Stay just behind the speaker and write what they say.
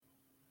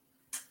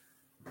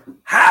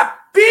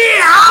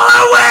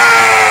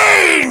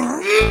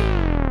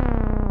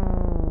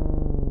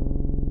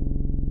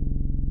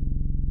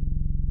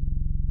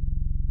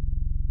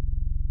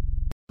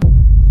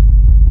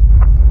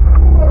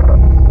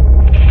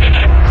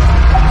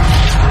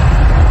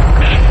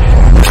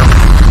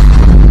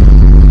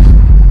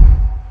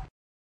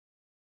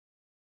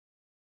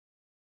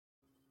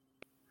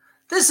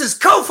This is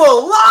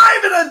COFOH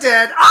live and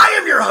Undead. I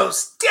am your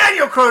host,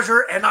 Daniel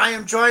Crozier, and I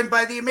am joined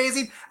by the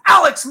amazing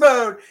Alex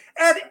Mode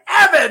and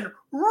Evan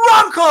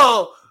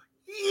Runkle.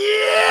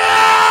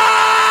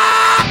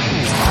 Yeah!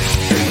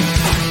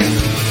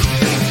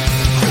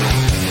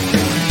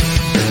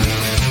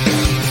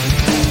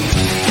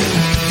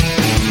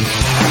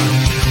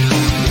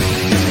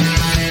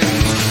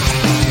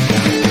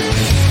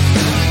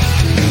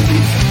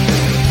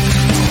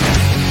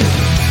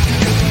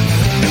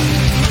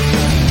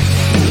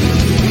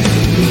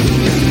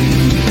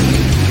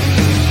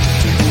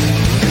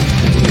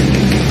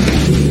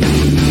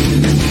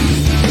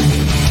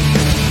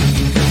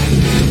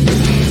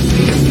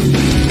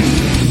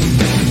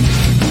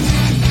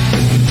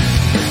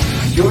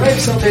 You write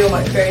something on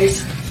my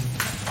face.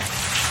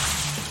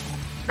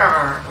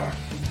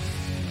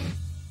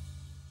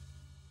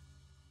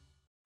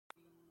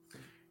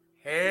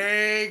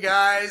 Hey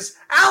guys,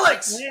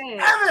 Alex, Hey.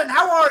 Evan,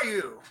 how are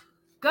you?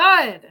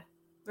 Good.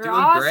 We're Doing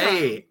awesome.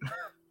 great.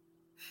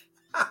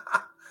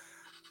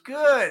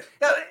 Good.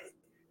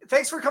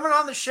 Thanks for coming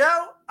on the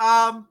show.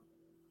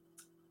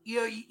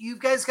 You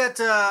guys got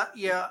a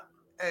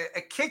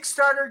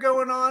Kickstarter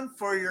going on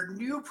for your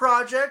new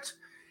project.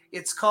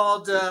 It's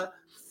called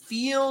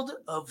Field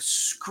of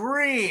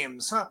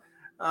Screams.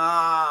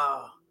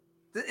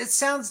 It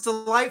sounds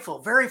delightful,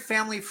 very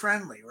family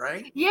friendly,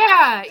 right?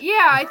 Yeah.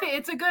 I think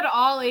it's a good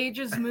all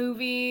ages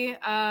movie.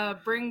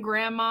 Bring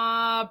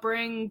grandma,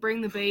 bring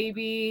the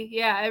baby.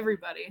 Yeah,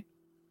 everybody.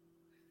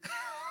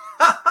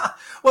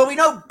 Well, we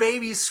know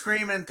babies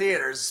scream in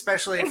theaters,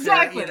 especially if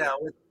Exactly.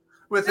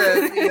 with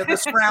the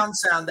surround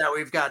sound that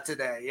we've got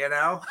today.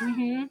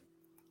 Mm-hmm.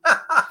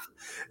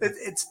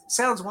 It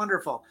sounds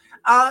wonderful.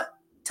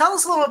 Tell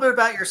us a little bit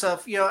about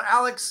yourself.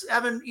 Alex,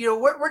 Evan,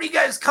 where do you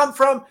guys come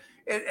from,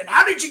 and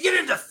how did you get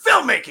into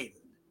filmmaking?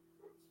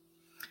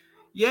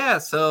 Yeah,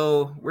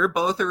 so we're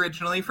both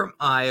originally from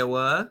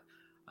Iowa.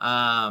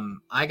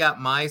 I got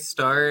my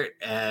start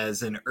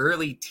as an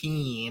early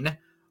teen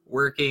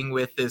working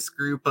with this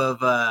group of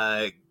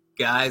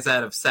guys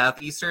out of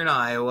southeastern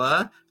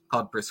Iowa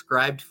called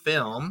Prescribed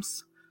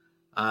Films.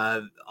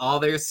 All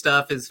their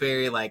stuff is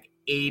very like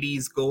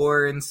 80s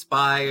gore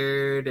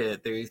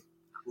inspired. They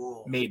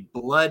Cool. made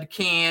blood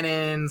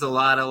cannons, a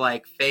lot of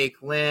like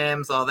fake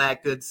limbs, all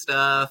that good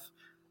stuff.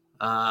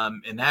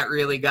 And that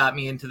really got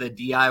me into the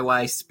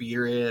DIY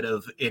spirit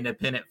of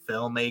independent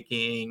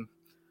filmmaking.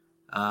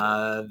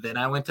 Then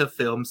I went to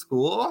film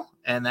school,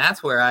 and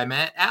that's where I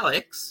met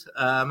Alex,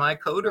 my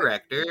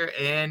co-director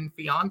and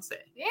fiance.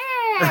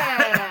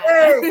 Yeah.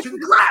 Hey,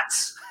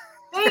 congrats!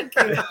 Thank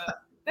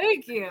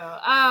you.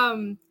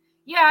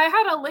 Yeah, I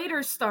had a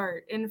later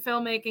start in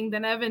filmmaking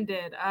than Evan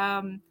did.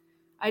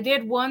 I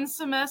did one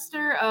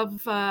semester of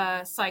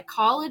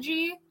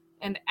psychology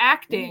and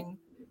acting.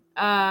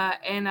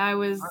 And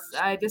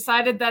I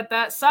decided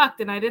that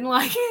sucked and I didn't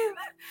like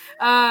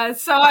it.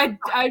 So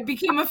I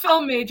became a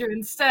film major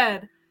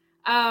instead.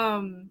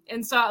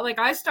 And so like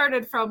I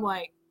started from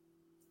like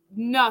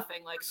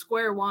nothing, like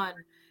square one,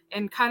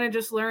 and kind of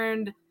just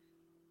learned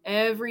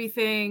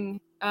everything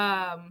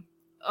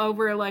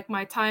over like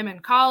my time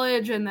in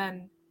college. And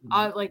then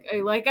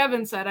like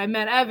Evan said, I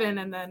met Evan,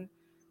 and then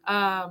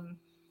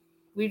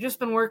we've just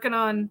been working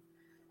on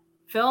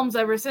films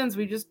ever since.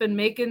 We've just been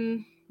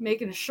making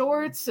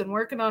shorts and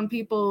working on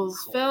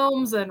people's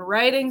films and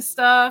writing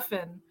stuff,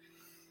 and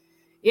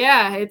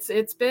yeah,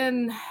 it's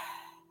been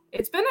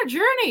a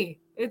journey.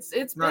 It's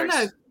Nice. been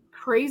a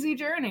crazy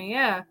journey.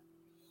 Yeah.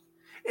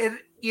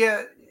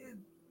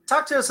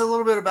 Talk to us a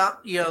little bit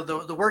about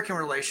the working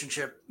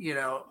relationship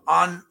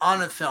on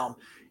a film.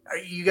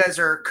 You guys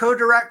are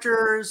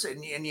co-directors,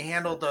 and you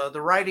handle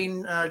the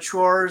writing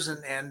chores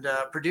and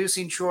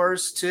producing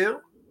chores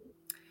too.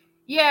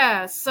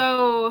 Yeah,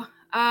 so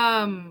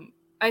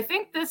I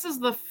think this is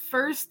the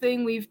first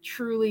thing we've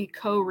truly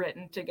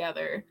co-written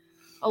together.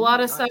 A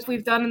lot of stuff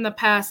we've done in the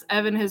past,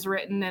 Evan has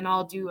written, and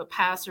I'll do a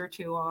pass or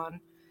two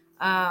on.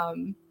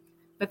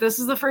 But this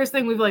is the first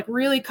thing we've like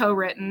really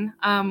co-written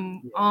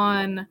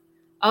on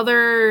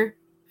other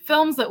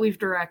films that we've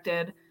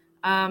directed.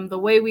 The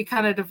way we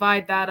kind of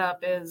divide that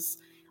up is,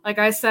 like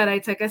I said, I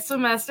took a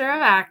semester of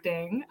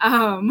acting.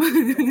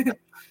 But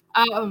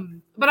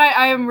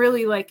I am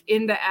really like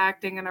into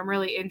acting, and I'm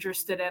really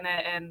interested in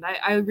it, and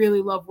I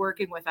really love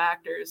working with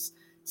actors.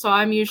 So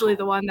I'm usually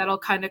the one that'll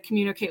kind of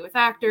communicate with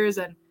actors,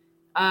 and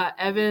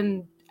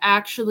Evan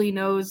actually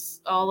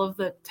knows all of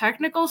the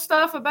technical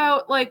stuff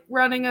about like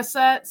running a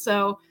set.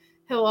 So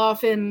he'll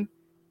often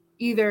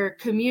either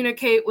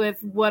communicate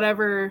with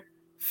whatever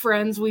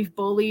friends we've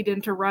bullied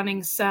into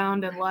running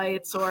sound and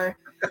lights, or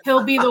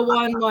he'll be the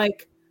one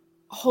like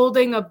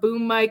holding a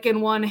boom mic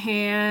in one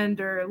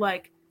hand, or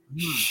like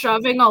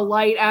shoving a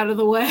light out of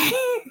the way.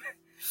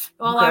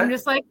 Well, okay. I'm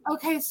just like,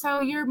 okay,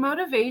 so your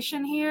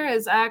motivation here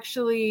is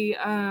actually,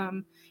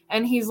 and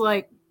he's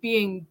like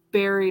being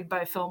buried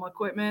by film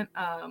equipment.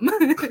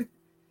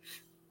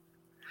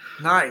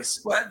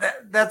 Nice. Well,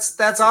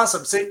 that's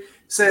awesome. So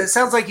it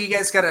sounds like you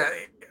guys got a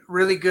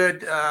really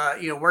good,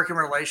 working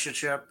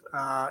relationship.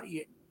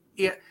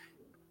 Yeah.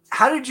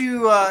 how did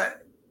you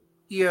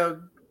you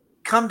know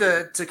come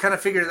to kind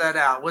of figure that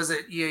out? Was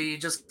it you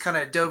just kind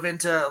of dove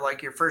into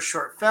like your first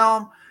short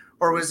film,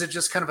 or was it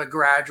just kind of a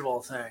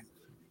gradual thing?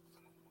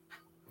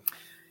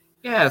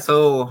 Yeah,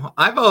 so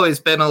I've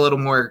always been a little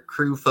more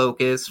crew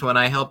focused when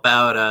I help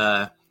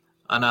out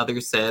on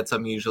other sets.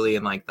 I'm usually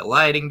in like the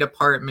lighting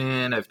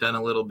department. I've done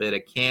a little bit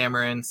of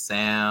camera and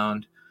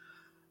sound.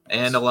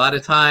 And a lot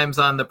of times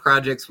on the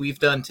projects we've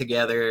done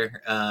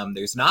together,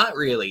 there's not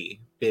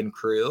really been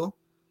crew.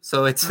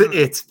 So it's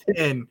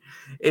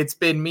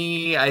been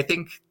me. I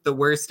think the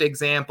worst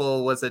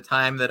example was a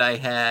time that I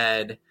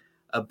had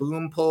a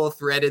boom pole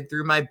threaded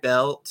through my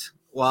belt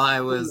while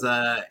I was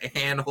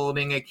hand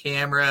holding a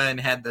camera and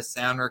had the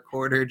sound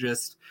recorder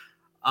just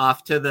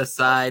off to the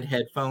side,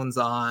 headphones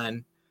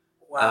on.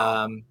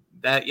 Wow.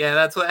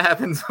 That's what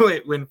happens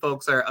when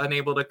folks are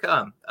unable to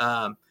come.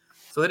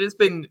 So it has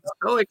been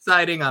so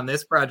exciting on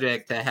this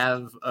project to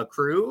have a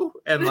crew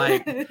and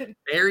like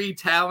very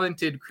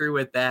talented crew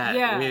at that.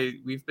 Yeah.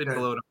 We've been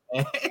blown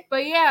away.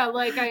 But yeah,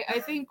 like I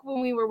think when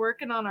we were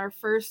working on our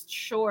first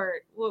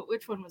short,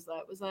 which one was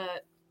that? Was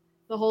that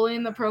The Holy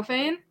and the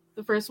Profane?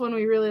 The first one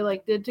we really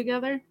like did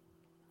together?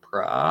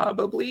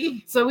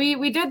 Probably. So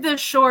we did this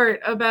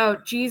short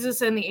about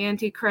Jesus and the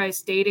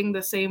Antichrist dating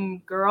the same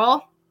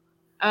girl.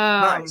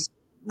 Nice.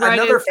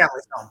 Another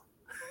family film.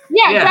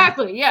 Yeah,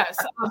 exactly. Yes.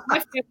 My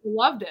family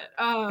loved it.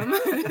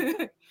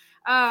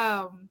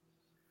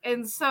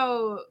 And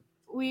so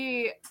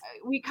we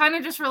kind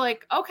of just were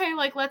like, okay,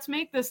 like let's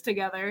make this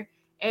together.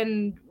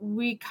 And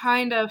we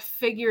kind of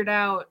figured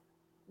out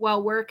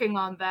while working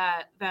on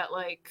that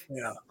like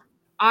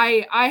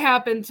I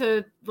happen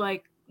to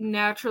like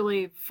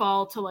naturally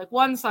fall to like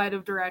one side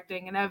of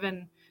directing, and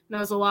Evan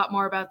knows a lot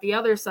more about the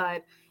other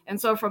side. And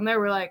so from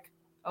there we're like,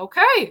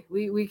 okay,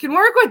 we can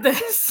work with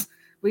this.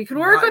 We can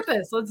work with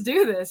this. Let's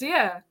do this.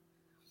 Yeah.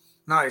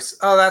 Nice.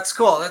 Oh, that's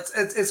cool.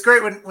 It's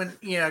great when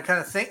kind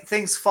of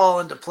things fall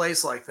into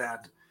place like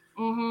that.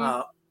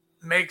 Mm-hmm.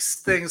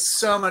 Makes things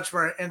so much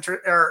more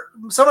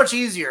so much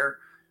easier,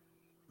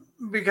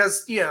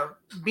 because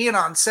being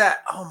on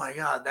set, oh my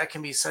God, that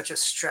can be such a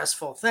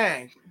stressful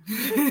thing.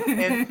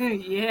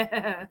 And,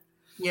 yeah.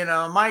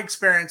 My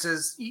experience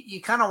is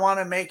you kind of want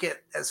to make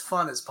it as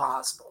fun as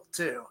possible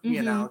too.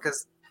 Mm-hmm.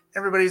 Because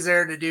everybody's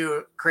there to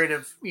do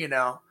creative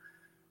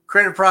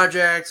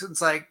projects.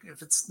 It's like,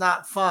 if it's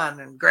not fun,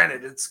 and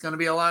granted it's going to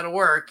be a lot of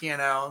work,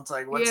 it's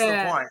like, what's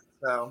the point?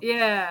 So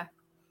yeah.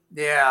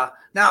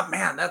 Now,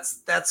 man,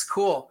 that's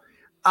cool.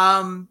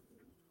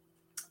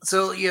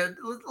 So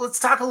let's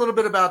talk a little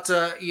bit about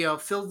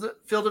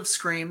Field of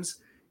Screams.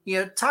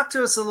 Talk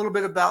to us a little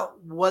bit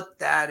about what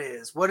that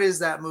is. What is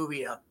that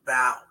movie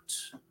about?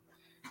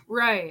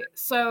 Right.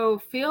 So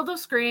Field of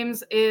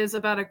Screams is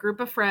about a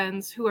group of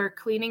friends who are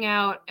cleaning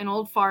out an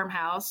old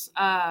farmhouse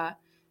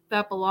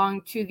that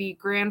belonged to the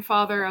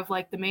grandfather of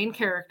like the main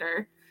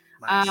character.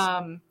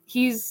 Nice.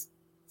 He's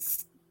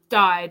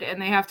died,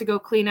 and they have to go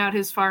clean out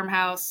his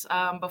farmhouse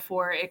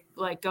before it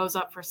like goes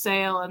up for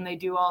sale, and they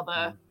do all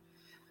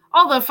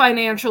the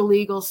financial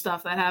legal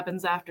stuff that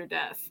happens after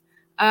death.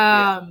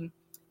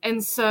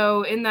 And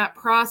so in that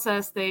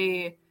process,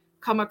 they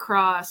come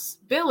across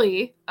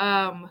Billy,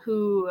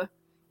 who,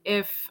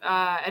 if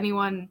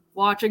anyone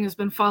watching has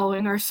been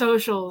following our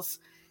socials,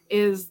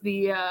 is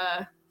the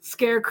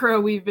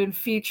scarecrow we've been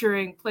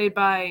featuring, played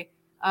by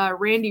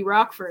Randy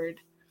Rockford.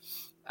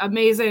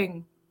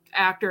 Amazing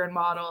actor and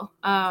model.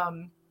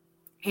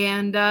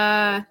 And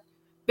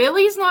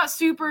Billy's not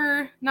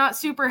super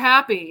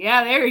happy.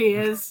 Yeah, there he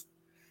is.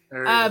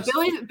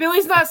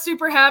 Billy's not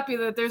super happy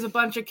that there's a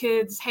bunch of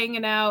kids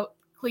hanging out,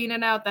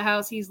 cleaning out the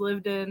house he's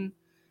lived in,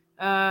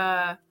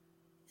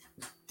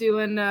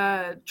 doing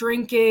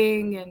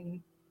drinking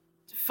and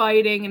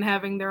fighting and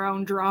having their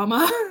own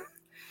drama.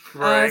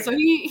 Right. So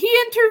he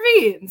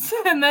intervenes,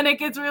 and then it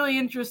gets really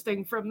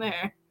interesting from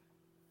there.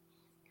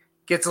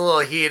 Gets a little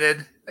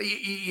heated.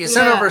 You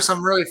sent over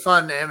some really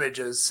fun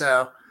images,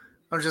 so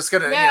I'm just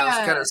gonna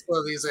kind of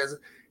slow these guys.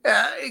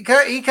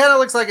 He kind of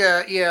looks like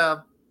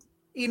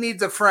he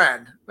needs a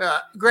friend.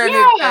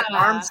 Granted, at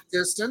arm's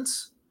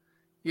distance,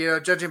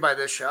 judging by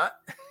this shot.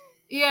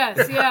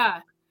 Yes, yeah.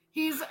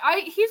 He's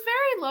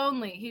very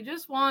lonely. He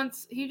just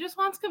wants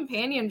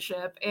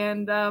companionship,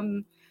 and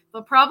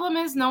the problem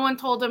is no one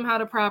told him how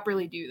to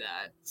properly do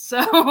that.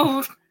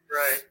 So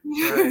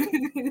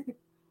right.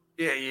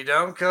 Yeah, you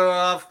don't go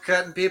off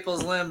cutting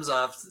people's limbs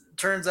off.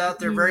 Turns out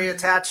they're very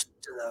attached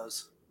to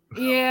those.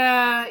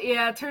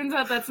 Yeah. Turns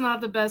out that's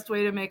not the best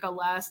way to make a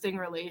lasting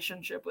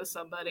relationship with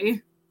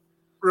somebody.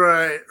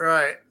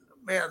 Right.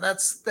 Man,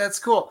 that's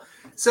cool.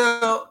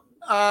 So,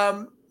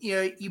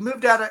 you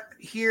moved out of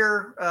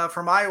here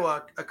from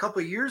Iowa a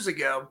couple of years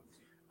ago.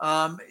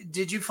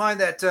 Did you find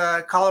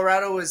that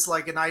Colorado is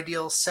like an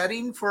ideal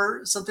setting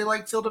for something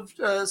like Field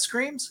of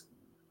Screams?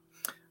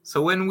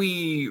 So when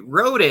we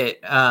wrote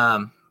it,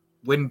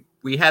 when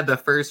we had the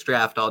first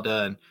draft all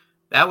done,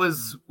 that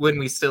was when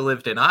we still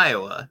lived in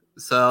Iowa.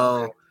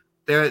 So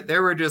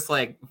there were just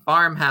like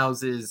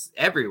farmhouses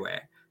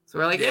everywhere. So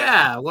we're like,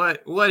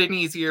 what an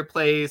easier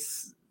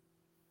place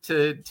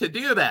to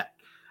do that.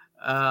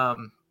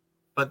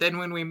 But then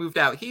when we moved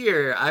out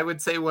here, I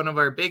would say one of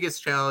our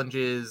biggest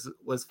challenges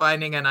was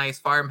finding a nice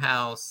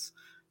farmhouse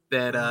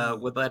that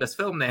would let us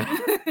film there.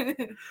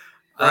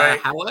 Right.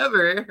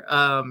 However,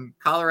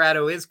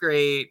 Colorado is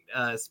great,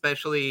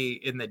 especially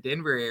in the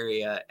Denver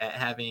area, at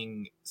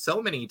having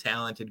so many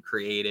talented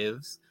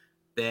creatives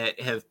that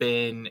have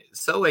been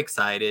so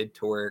excited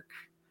to work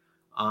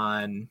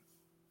on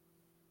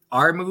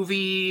our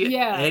movie,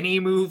 any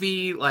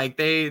movie. Like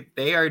they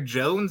are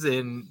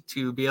jonesing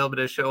to be able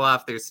to show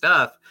off their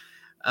stuff.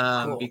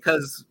 Cool.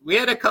 Because we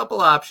had a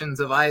couple options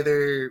of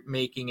either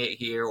making it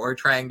here or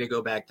trying to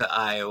go back to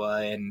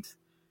Iowa, and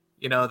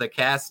the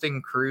cast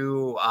and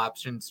crew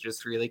options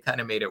just really kind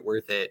of made it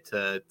worth it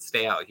to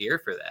stay out here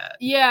for that.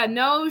 Yeah,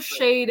 no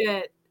shade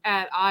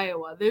at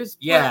Iowa. There's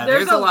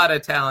a lot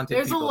of talented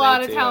people. There's a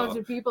lot of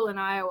talented people in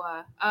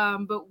Iowa.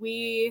 But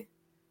we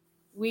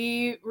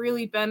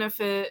really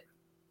benefit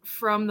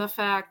from the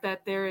fact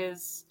that there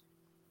is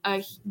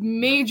a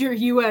major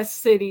US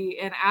city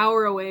an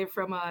hour away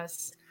from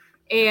us,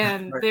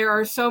 and there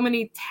are so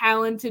many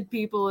talented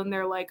people in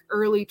their like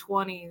early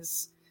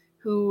 20s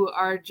who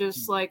are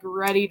just like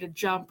ready to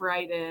jump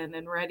right in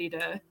and ready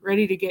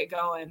to get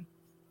going.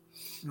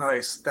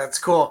 Nice. That's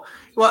cool.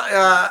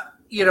 Well,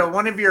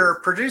 one of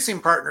your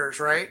producing partners,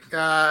 right?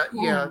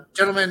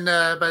 Gentleman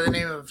by the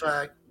name of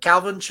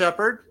Calvin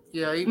Shepard.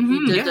 Yeah, he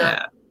did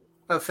a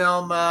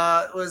film.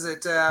 Was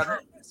it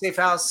Safe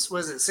House?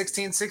 Was it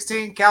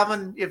 1616?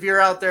 Calvin, if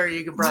you're out there,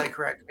 you can probably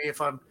correct me if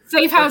I'm.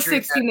 Safe House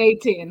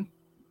 1618.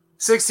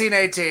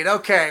 1618.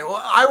 Okay.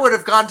 Well, I would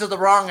have gone to the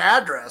wrong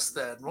address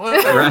then.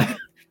 Right.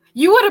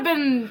 You would have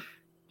been.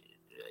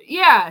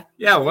 Yeah.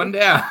 Yeah, one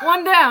down.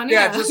 One down.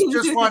 Yeah,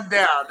 just one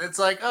down. It's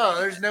like, oh,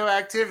 there's no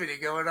activity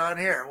going on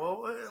here. Well,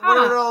 what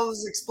are all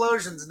those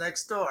explosions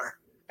next door?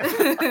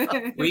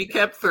 We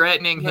kept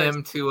threatening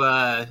him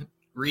to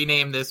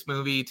rename this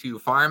movie to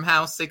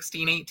Farmhouse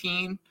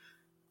 1618.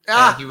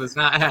 And he was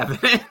not having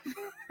it.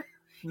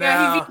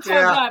 Yeah, he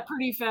vetoed that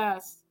pretty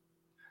fast.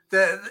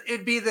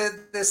 It'd be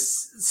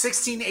this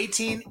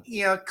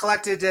 1618,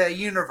 collected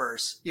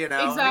universe,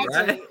 Exactly,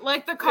 right?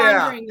 like the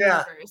Conjuring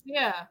universe.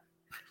 Yeah.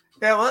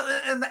 Yeah,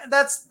 well, and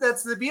that's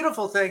the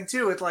beautiful thing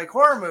too with like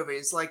horror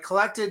movies, like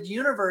collected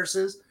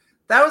universes.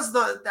 That was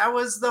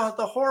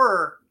the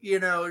horror,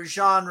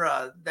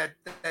 genre that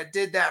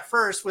did that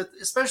first,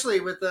 especially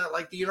with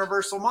the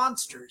Universal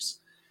monsters,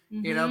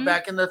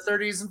 back in the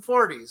 30s and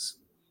 40s.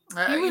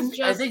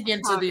 I think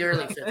into the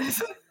early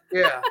 50s.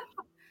 Yeah.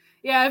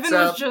 Yeah, Evan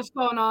was just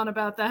going on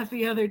about that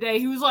the other day.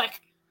 He was like,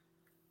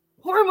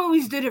 horror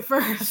movies did it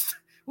first.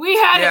 We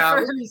had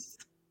it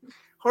first.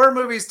 Horror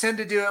movies tend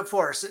to do it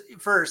first.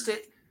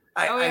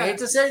 I hate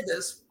to say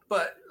this,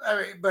 but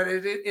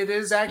it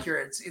is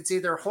accurate. It's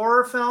either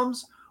horror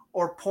films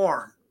or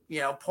porn.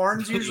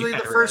 Porn's usually the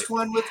first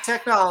one with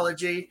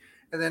technology,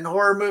 and then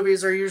horror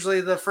movies are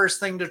usually the first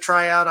thing to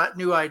try out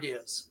new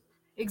ideas.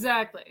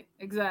 Exactly.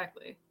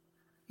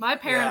 My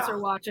parents are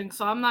watching,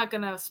 so I'm not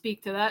going to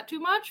speak to that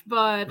too much,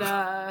 but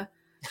I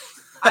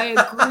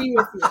agree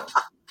with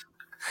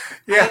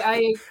you.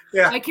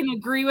 I can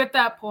agree with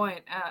that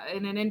point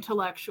in an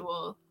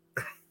intellectual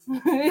way.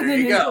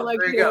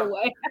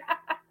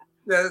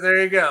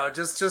 There you go.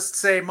 Just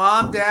say,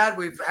 Mom, Dad,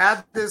 we've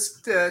had this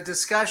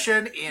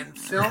discussion in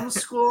film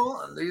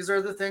school, and these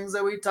are the things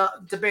that we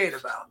debate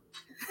about.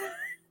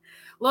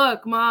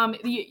 Look, Mom,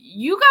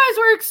 you guys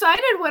were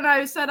excited when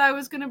I said I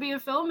was going to be a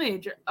film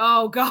major.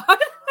 Oh, God.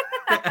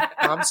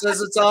 Mom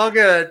says it's all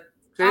good.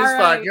 She's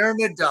fine. You're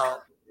an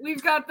adult.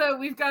 We've got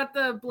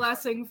the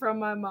blessing from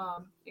my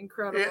mom.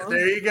 Incredible. Yeah,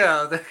 there you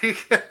go.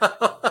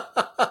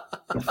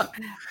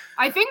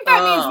 I think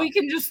that means we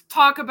can just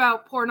talk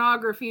about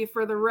pornography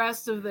for the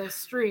rest of this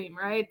stream,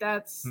 right?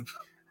 That's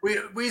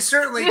we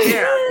certainly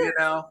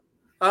can.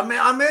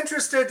 I'm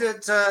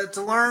interested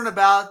to learn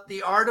about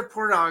the art of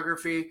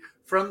pornography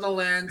from the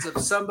lens of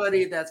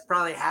somebody that's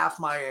probably half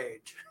my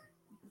age.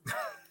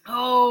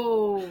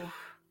 Oh.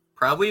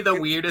 Probably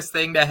the weirdest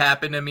thing to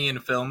happen to me in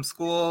film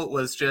school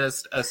was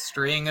just a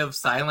string of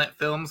silent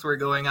films were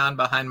going on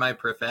behind my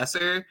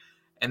professor,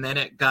 and then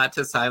it got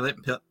to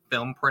silent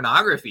film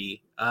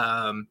pornography,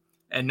 and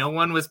no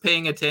one was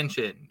paying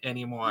attention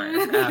anymore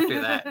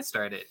after that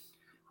started.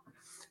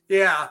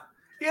 Yeah.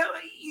 You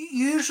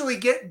usually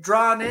get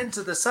drawn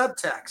into the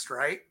subtext,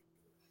 right?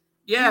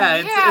 Yeah,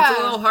 it's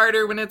a little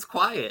harder when it's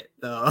quiet,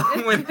 though,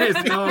 when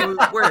there's no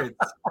words.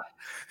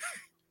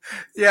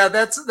 Yeah,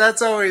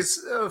 that's always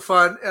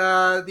fun.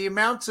 The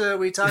amount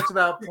we talked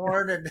about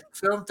porn and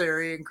film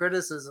theory and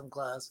criticism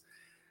class.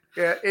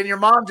 Yeah, and your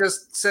mom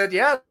just said,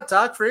 "Yeah,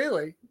 talk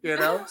freely,"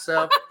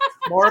 So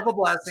more of a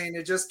blessing.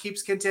 It just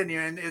keeps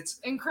continuing. It's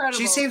incredible.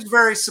 She seems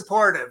very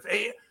supportive.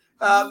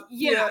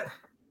 Yeah.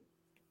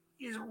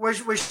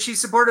 Was she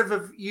supportive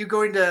of you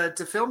going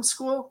to film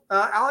school,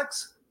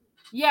 Alex?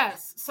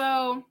 Yes.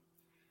 So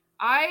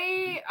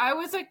I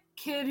was a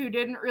kid who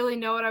didn't really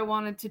know what I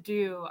wanted to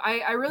do.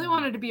 I really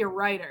wanted to be a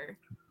writer.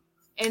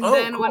 And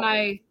then cool. when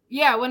I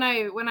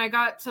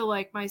got to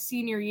like my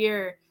senior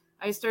year,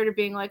 I started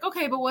being like,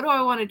 okay, but what do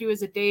I want to do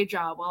as a day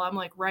job while I'm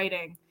like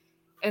writing?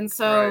 And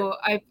so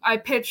I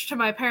pitched to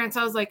my parents.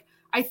 I was like,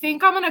 I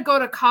think I'm going to go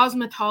to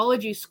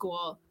cosmetology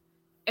school.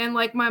 And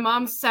like my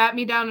mom sat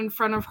me down in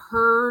front of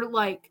her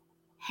like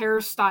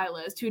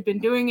hairstylist who'd been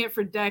doing it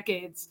for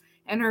decades.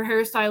 And her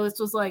hairstylist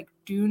was like,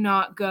 do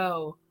not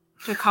go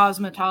to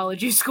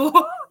cosmetology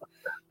school.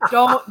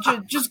 Don't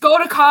just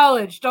go to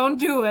college. Don't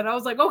do it. I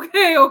was like,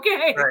 okay.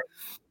 Right.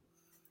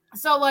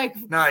 So like,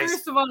 nice.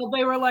 First of all,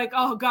 they were like,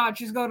 oh God,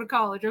 she's going to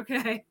college.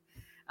 Okay.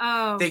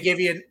 They gave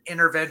you an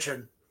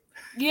intervention.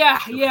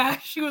 Yeah.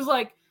 She was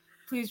like,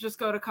 please just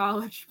go to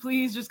college.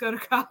 Please just go to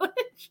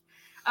college.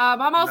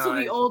 I'm also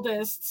the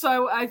oldest,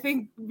 so I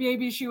think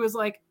maybe she was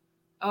like,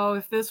 oh,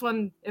 if this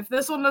one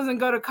doesn't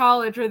go to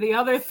college, are the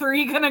other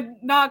three gonna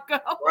not go?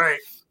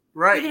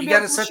 Right. You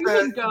gotta set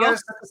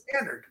the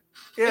standard.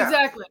 Yeah.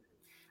 Exactly.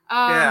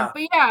 But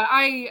yeah,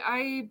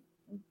 I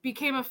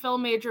became a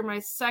film major my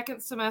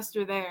second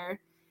semester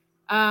there.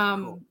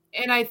 Cool.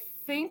 And I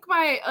think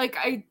my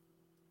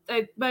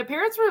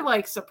parents were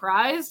like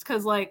surprised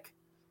because like,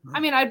 I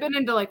mean, I'd been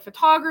into like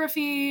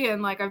photography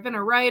and like I've been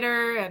a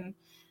writer and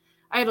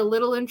I had a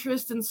little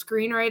interest in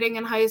screenwriting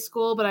in high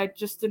school, but I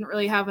just didn't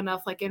really have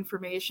enough like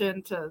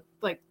information to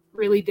like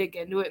really dig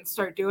into it and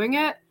start doing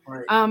it.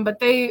 Right. But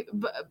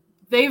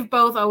they've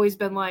both always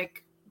been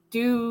like,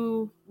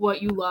 do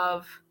what you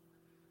love,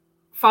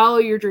 follow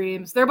your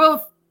dreams. They're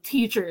both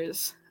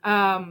teachers.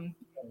 And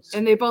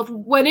they both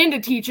went into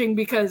teaching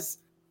because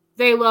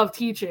they love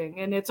teaching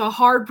and it's a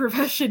hard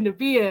profession to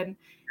be in.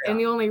 Yeah. And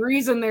the only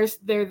reason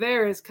they're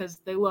there is because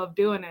they love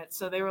doing it.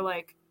 So they were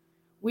like,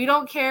 we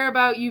don't care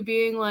about you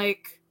being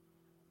like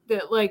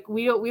that. Like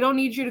we don't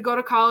need you to go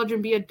to college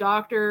and be a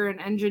doctor, an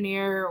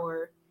engineer,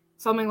 or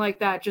something like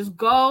that. Just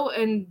go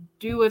and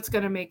do what's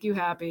going to make you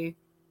happy.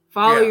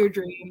 Follow your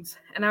dreams.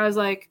 And I was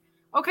like,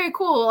 okay,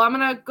 cool. I'm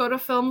going to go to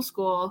film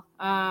school.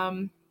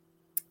 And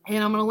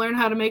I'm going to learn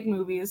how to make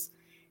movies.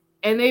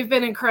 And they've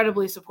been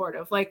incredibly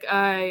supportive. Like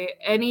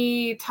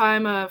any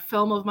time a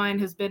film of mine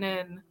has been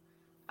in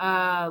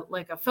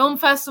like a film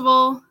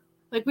festival,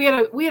 like we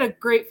had a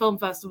great film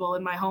festival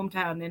in my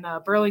hometown in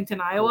Burlington,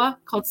 Iowa,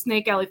 called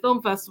Snake Alley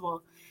Film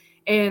Festival,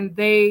 and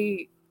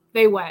they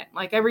went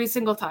like every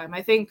single time.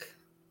 I think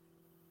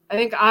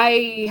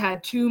I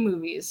had 2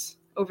 movies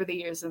over the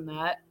years in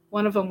that.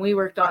 One of them we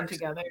worked on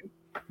together.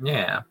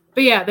 Yeah.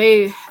 But yeah,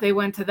 they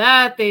went to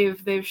that.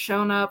 They've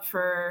shown up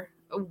for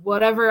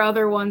whatever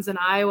other ones in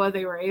Iowa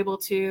they were able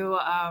to.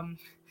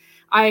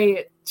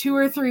 2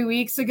 or 3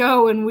 weeks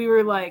ago when we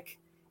were like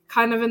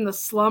kind of in the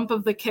slump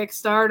of the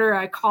Kickstarter,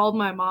 I called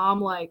my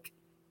mom like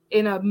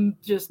in a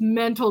just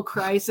mental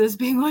crisis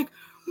being like,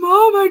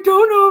 Mom, I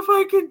don't know if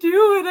I can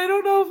do it. I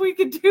don't know if we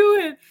can do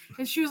it.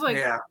 And she was like,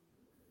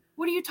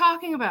 what are you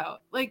talking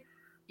about? Like,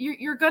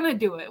 you're going to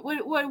do it.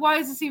 Why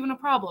is this even a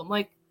problem?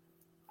 Like,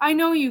 I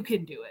know you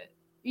can do it.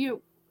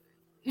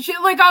 She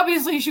like,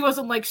 obviously she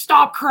wasn't like,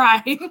 stop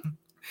crying.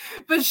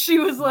 But she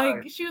was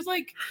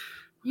like,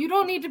 you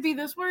don't need to be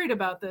this worried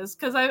about this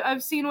because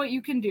I've seen what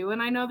you can do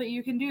and I know that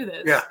you can do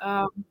this.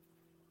 Yeah.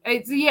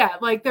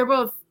 Like they're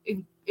both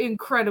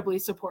incredibly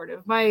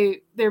supportive.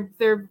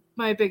 They're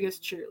my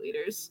biggest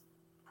cheerleaders.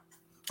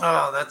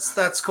 Oh,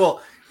 that's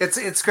cool.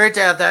 It's great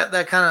to have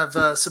that kind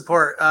of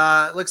support.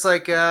 It looks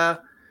like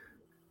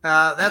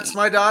that's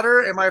my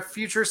daughter and my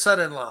future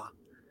son-in-law.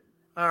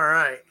 All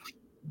right.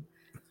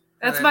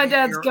 That's my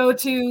dad's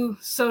go-to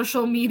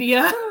social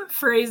media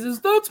phrases.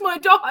 That's my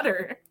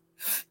daughter.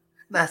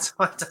 That's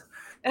what.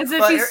 As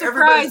if he's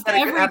surprised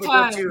every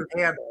time.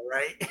 Handle,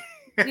 right?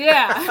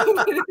 Yeah.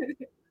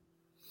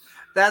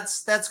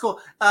 That's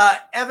cool.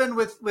 Evan,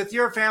 with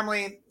your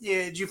family,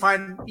 did you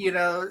find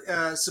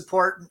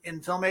support in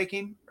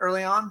filmmaking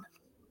early on?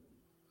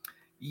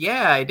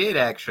 Yeah, I did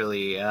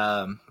actually.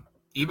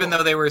 Even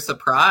though they were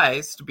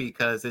surprised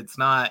because it's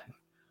not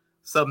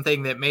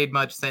something that made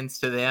much sense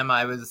to them,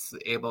 I was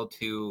able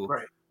to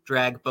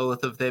drag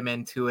both of them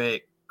into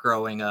it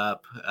growing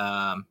up.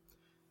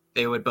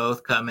 They would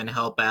both come and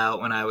help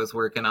out when I was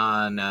working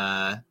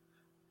on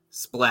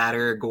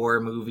splatter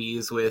gore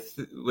movies with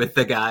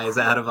the guys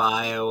out of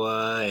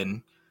Iowa,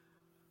 and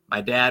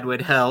my dad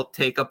would help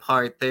take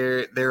apart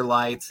their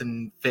lights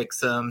and fix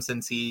them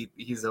since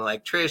he's an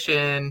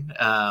electrician.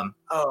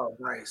 Oh,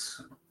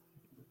 nice.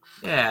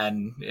 Yeah,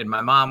 and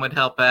my mom would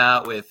help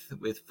out with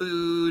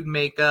food,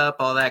 makeup,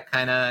 all that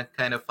kind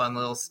of fun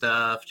little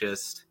stuff.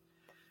 Just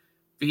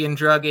being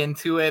drug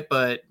into it,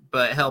 but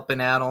helping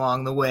out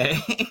along the way.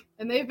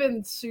 And they've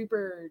been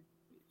super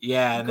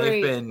and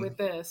they've been with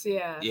this,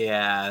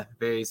 yeah,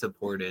 very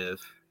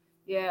supportive.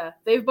 Yeah,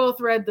 they've both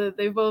read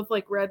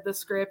the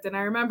script, and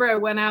I remember I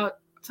went out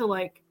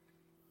to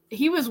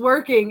he was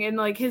working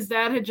and his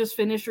dad had just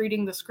finished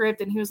reading the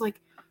script, and he was like,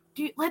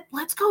 dude,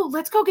 let's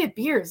go get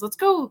beers. Let's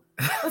go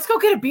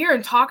get a beer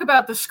and talk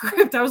about the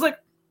script. I was like,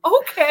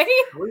 okay.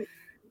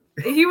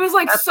 He was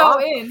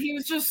awesome. In. He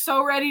was just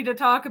so ready to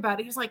talk about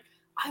it. He was like,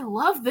 I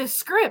love this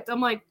script. I'm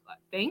like,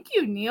 thank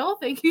you, Neil.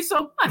 Thank you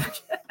so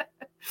much.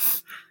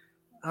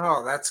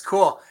 Oh, that's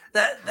cool.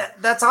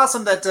 That's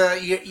awesome that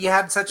you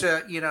had such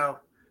a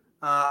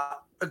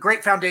a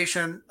great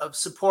foundation of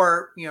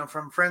support,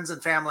 from friends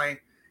and family,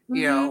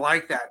 Mm-hmm.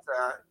 like that.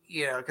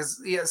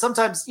 Because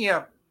sometimes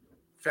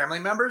family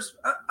members,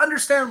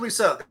 understandably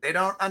so, they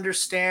don't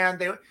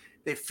understand.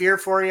 They fear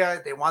for you.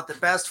 They want the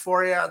best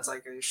for you. It's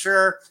like, are you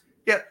sure?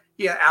 Yeah,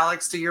 yeah.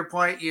 Alex, to your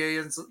point,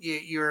 you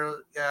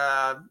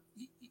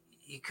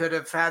could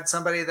have had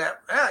somebody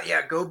that,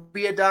 yeah, go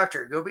be a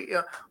doctor, go be,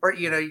 or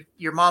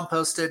your mom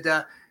posted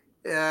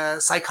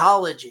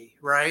psychology,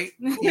 right?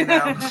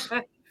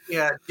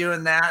 Yeah,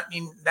 doing that. I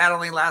mean, that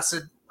only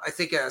lasted, I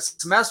think, a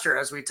semester,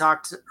 as we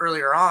talked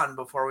earlier on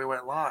before we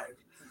went live.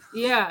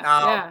 Yeah,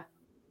 Um, yeah.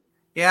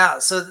 yeah,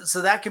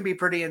 so that can be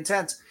pretty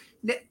intense.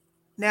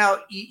 Now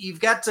you've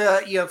got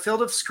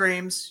Field of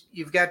Screams,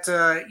 you've got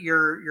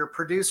your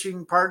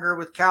producing partner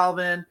with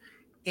Calvin,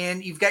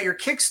 and you've got your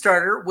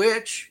Kickstarter.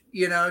 Which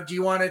do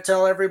you want to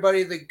tell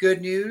everybody the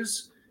good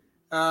news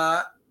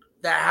that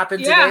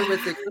happened today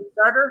with the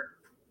Kickstarter?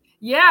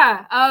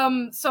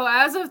 Yeah. So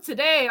as of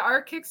today,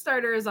 our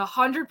Kickstarter is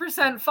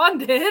 100%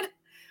 funded.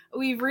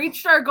 We've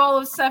reached our goal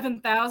of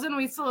 7,000.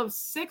 We still have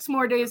 6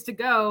 more days to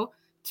go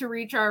to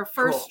reach our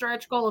first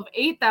stretch goal of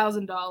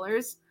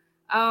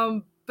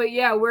 $8,000. But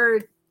yeah,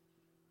 we're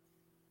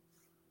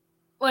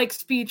like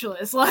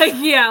speechless. Like,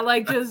 yeah,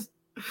 like just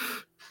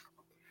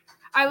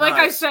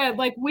I said,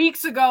 like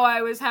weeks ago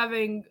I was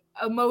having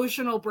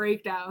emotional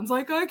breakdowns.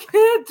 Like, I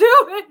can't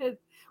do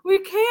it. We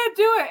can't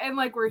do it. And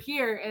like we're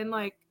here, and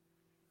like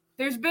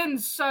there's been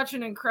such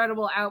an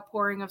incredible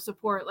outpouring of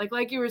support.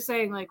 Like you were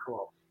saying, like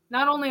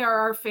not only are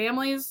our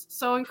families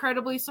so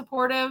incredibly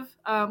supportive,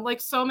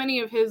 like so many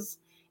of his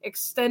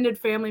extended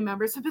family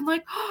members have been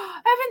like, oh,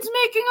 Evan's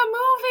making a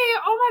movie.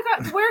 Oh my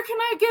God, where can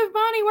I give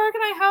money? Where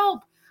can I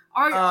help?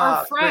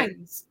 Our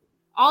friends,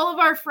 all of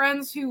our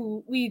friends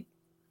who we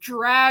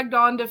dragged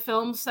onto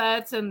film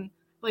sets and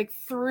like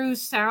threw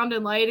sound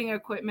and lighting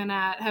equipment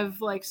at have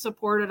like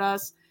supported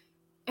us.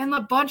 And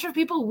a bunch of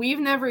people we've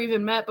never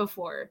even met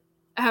before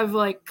have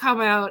like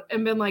come out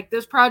and been like,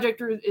 this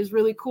project is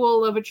really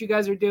cool. Love what you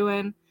guys are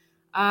doing.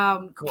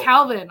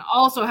 Calvin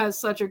also has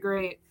such a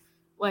great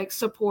like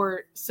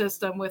support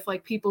system with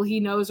like people he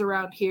knows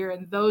around here,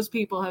 and those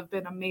people have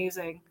been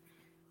amazing.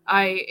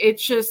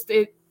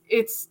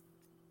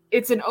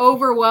 It's an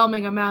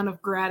overwhelming amount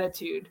of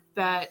gratitude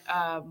that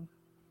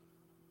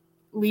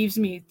leaves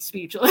me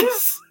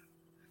speechless.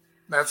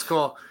 That's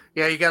cool.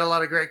 Yeah, you got a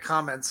lot of great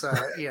comments,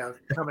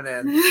 coming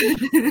in.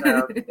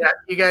 Yeah,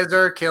 you guys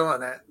are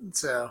killing it.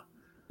 So,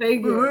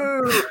 thank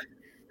you.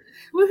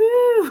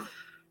 Woohoo!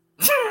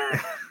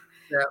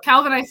 Yeah.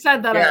 Calvin, I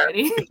said that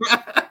already.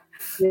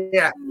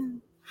 Yeah.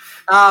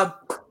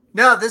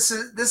 No, this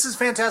is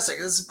fantastic.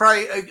 This is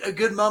probably a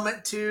good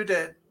moment too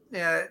to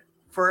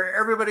for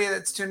everybody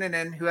that's tuning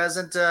in who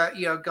hasn't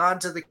gone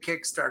to the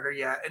Kickstarter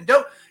yet, and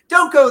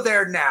don't go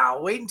there now.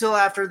 Wait until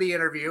after the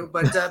interview,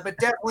 but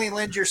definitely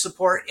lend your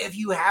support if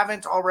you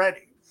haven't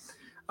already.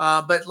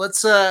 But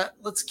let's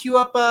cue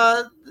up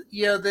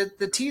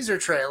the teaser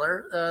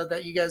trailer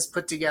that you guys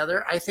put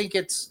together. I think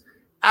it's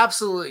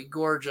absolutely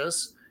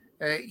gorgeous.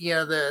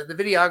 The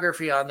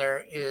videography on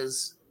there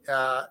is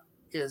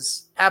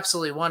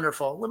absolutely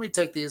wonderful. Let me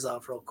take these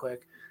off real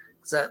quick,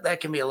 because that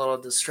can be a little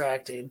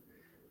distracting.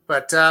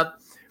 But in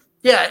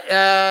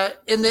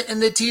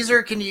the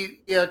teaser, can you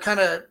kind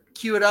of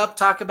cue it up,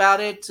 talk about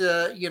it?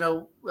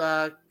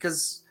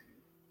 Because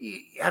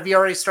have you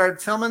already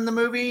started filming the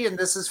movie, and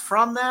this is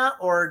from that,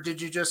 or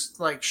did you just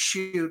like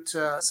shoot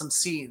some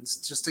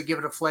scenes just to give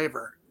it a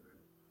flavor?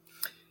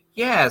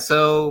 Yeah.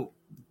 So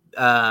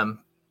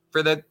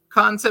for the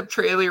concept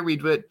trailer, we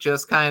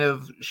just kind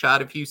of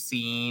shot a few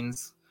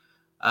scenes.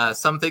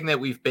 Something that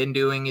we've been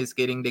doing is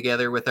getting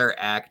together with our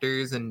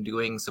actors and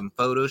doing some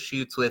photo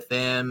shoots with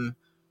them,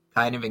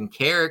 kind of in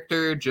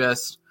character,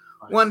 just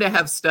one, to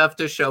have stuff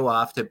to show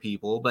off to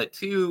people, but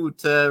two,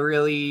 to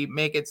really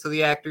make it so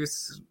the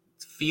actors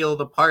feel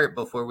the part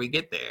before we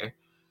get there.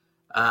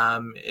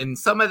 And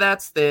some of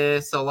that's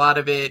this, a lot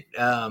of it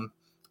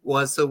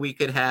was so we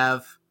could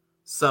have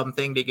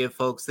something to give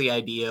folks the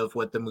idea of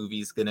what the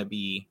movie's going to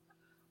be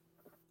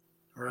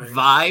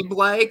vibe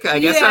like. I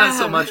guess not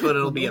so much what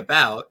it'll be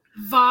about.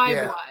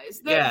 Vibe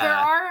wise, there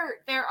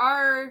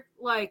are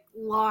like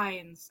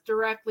lines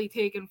directly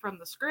taken from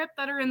the script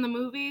that are in the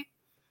movie,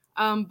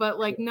 but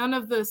like none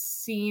of the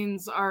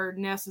scenes are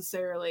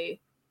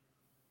necessarily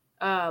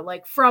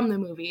like from the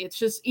movie. It's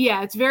just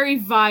it's very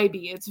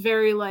vibey. It's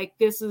very like,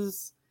 this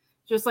is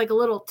just like a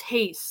little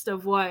taste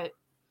of what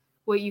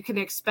you can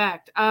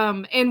expect.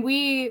 And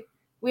we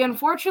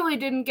unfortunately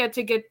didn't get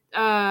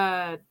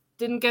together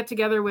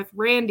with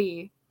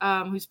Randy,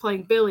 who's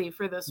playing Billy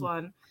for this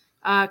one,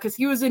 because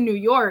he was in New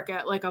York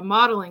at like a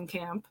modeling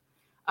camp.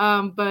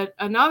 But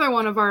another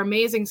one of our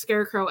amazing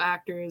Scarecrow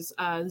actors,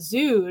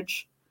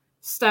 Zooge,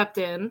 stepped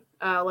in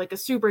like a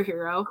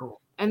superhero.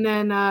 Cool. And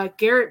then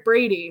Garrett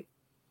Brady,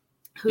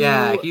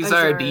 he's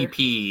our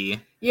DP.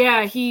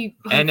 Yeah, he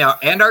and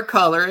our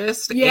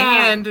colorist.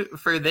 Yeah. And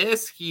for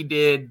this, he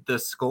did the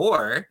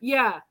score.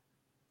 Yeah.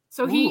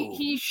 So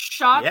he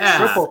shot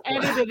this,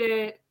 edited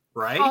it,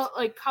 right?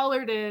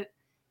 Colored it,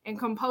 and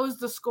composed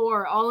the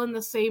score all in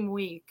the same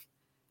week.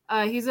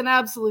 He's an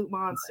absolute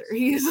monster.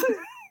 Nice.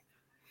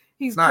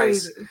 He's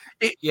nice.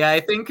 Crazy. Yeah,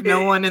 I think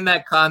no one in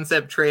that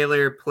concept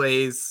trailer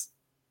is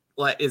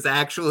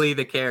actually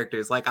the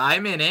characters. Like,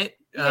 I'm in it.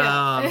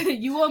 Yeah,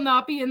 you will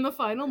not be in the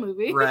final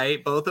movie.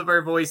 Right, both of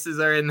our voices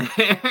are in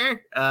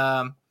there.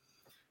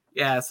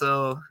 Yeah,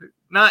 so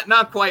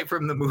not quite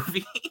from the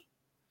movie.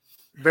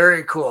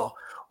 Very cool.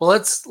 Well,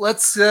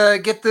 let's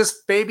get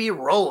this baby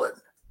rolling.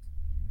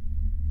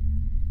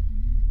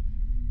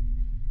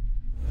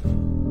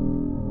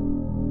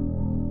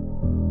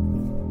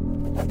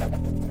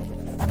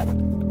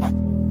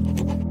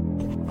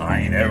 I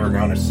ain't ever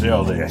gonna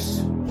sell this.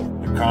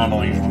 The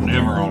Connollys will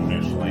never own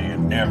this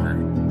land, never.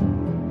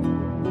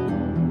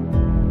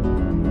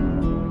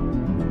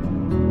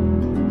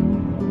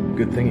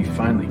 Good thing he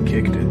finally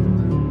kicked it.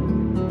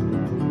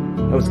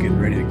 I was getting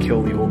ready to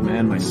kill the old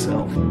man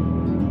myself.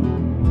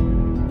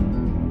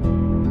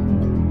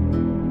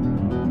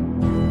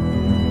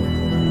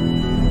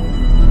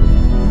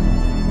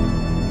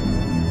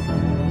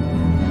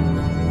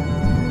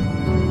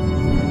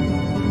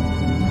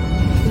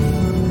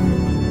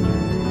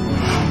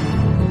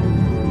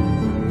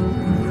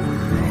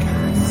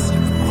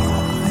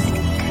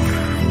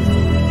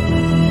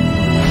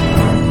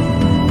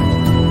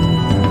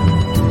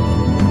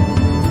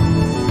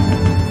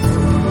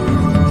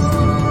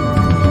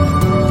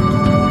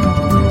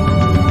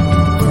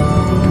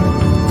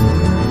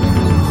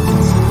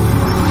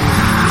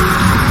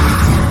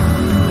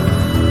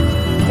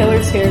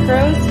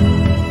 Scarecrows?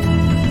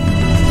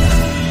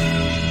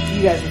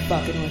 You guys are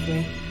fucking with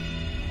me.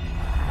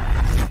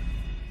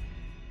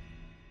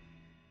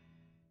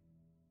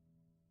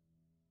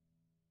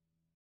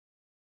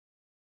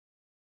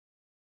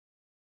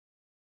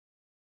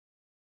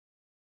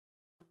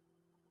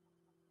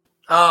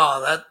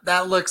 Oh,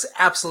 that looks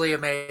absolutely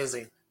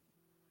amazing.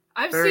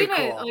 I've seen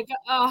it like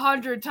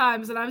 100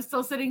 times, and I'm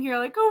still sitting here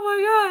like, oh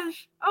my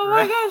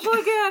gosh,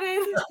 look at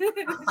it.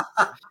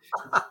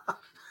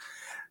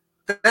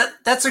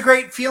 That's a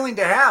great feeling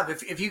to have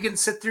if you can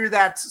sit through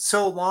that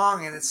so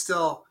long and it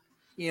still,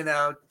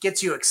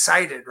 gets you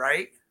excited,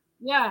 right?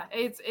 Yeah,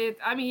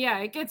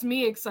 it gets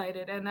me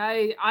excited, and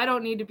I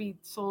don't need to be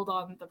sold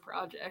on the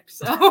project,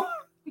 so.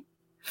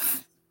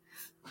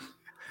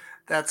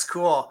 That's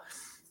cool.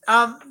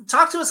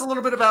 Talk to us a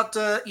little bit about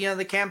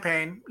the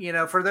campaign.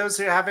 For those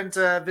who haven't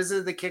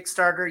visited the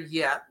Kickstarter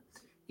yet,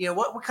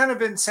 what kind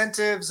of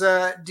incentives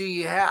do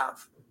you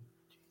have?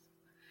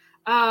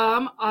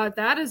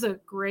 That is a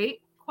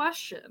great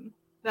question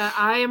that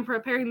I am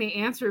preparing the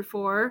answer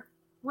for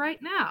right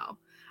now.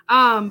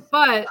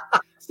 But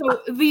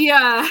so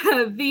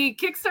the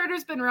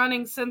Kickstarter's been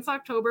running since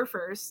October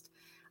 1st.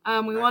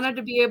 We wanted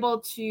to be able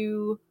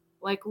to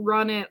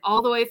run it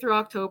all the way through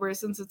October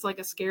since it's like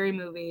a scary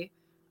movie.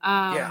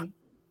 But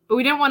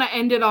we didn't want to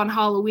end it on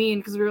Halloween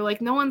because we were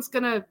like, no one's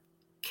gonna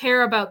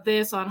care about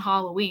this on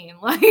Halloween.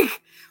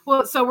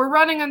 So we're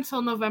running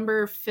until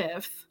November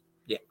 5th.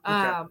 Yeah.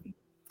 Okay.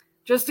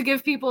 Just to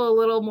give people a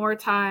little more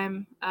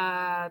time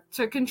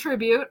to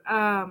contribute.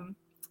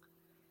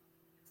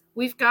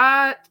 We've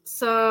got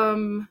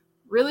some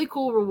really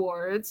cool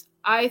rewards,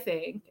 I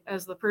think,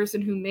 as the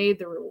person who made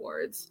the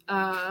rewards.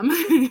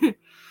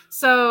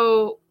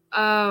 So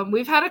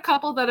we've had a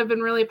couple that have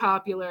been really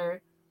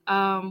popular.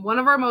 One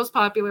of our most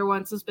popular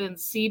ones has been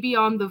See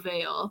Beyond the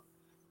Veil,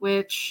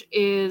 which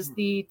is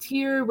the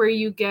tier where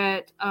you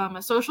get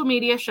a social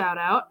media shout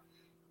out,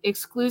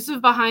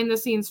 exclusive behind the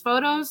scenes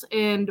photos,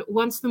 and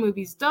once the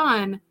movie's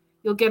done,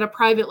 you'll get a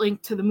private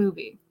link to the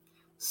movie.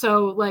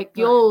 So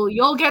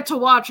you'll get to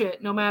watch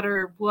it no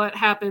matter what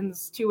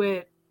happens to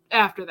it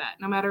after that,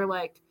 no matter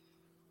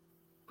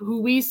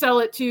who we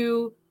sell it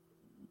to,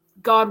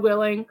 God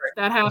willing,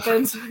 that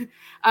happens.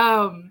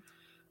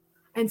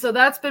 And so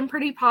that's been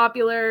pretty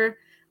popular.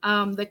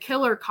 The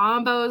killer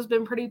combo has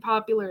been pretty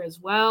popular as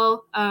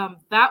well.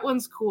 That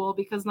one's cool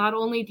because not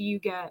only do you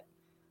get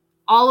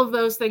all of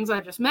those things I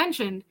just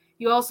mentioned,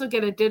 you also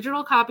get a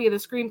digital copy of the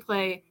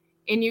screenplay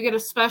and you get a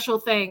special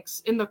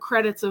thanks in the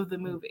credits of the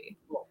movie.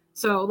 Cool.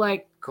 So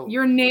cool.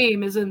 Your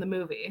name is in the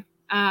movie.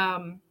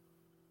 $65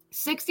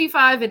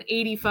 and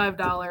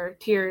 $85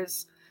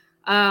 tiers.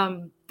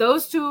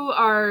 Those two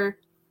are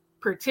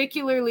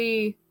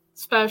particularly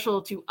special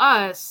to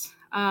us.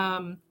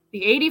 The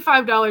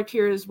 $85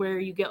 tier is where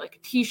you get a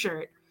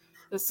t-shirt.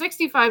 The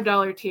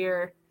 $65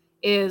 tier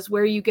is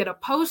where you get a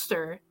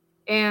poster.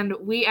 And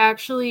we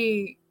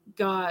actually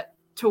got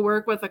to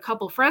work with a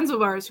couple friends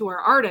of ours who are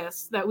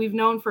artists that we've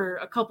known for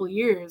a couple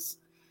years.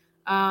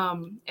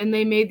 And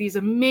they made these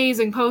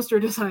amazing poster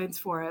designs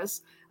for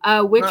us,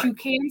 which you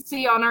can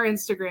see on our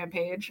Instagram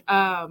page.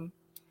 But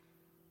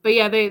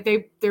yeah,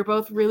 they're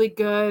both really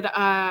good.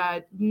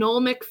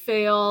 Noel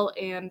McPhail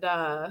and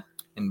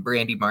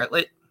Brandy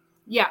Martlet.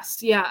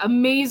 Yes, yeah,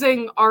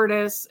 amazing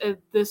artists,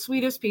 the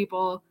sweetest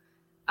people.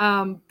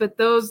 But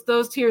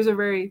those tiers are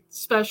very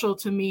special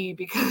to me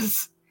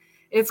because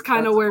it's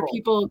kind of That's where cool.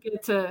 people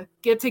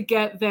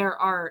get their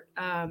art.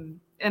 And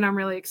I'm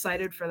really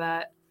excited for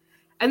that.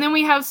 And then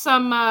we have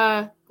some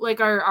like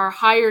our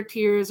higher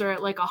tiers are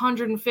at like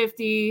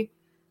 150,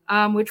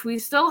 which we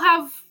still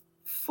have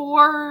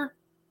 4.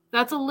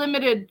 That's a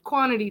limited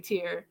quantity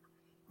tier.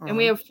 And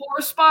we have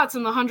 4 spots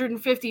in the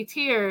 150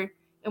 tier.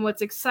 And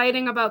what's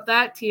exciting about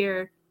that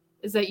tier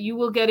is that you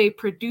will get a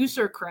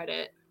producer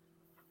credit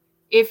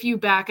if you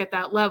back at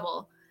that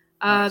level.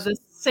 Nice. The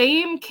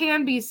same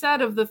can be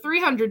said of the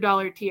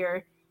 $300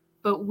 tier,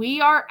 but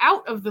we are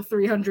out of the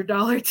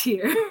 $300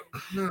 tier.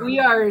 We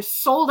are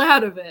sold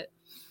out of it.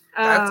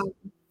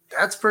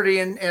 That's pretty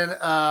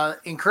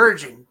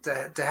encouraging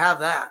to have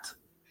that.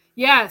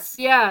 Yes,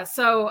 yeah.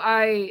 So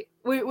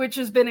which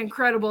has been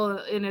incredible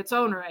in its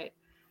own right.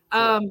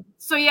 Cool.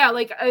 So yeah,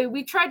 like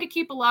we tried to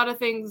keep a lot of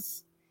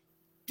things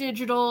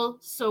digital,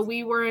 so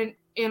we weren't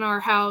in our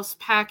house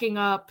packing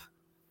up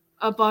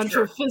a bunch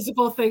of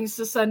physical things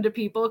to send to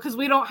people because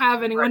we don't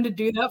have anyone to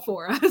do that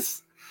for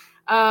us.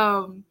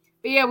 But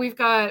yeah, we've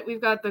got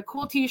the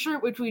cool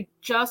T-shirt, which we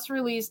just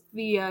released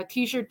the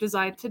T-shirt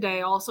design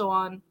today, also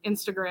on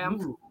Instagram. Ooh,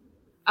 cool.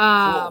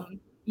 cool.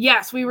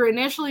 Yes, we were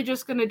initially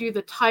just going to do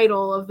the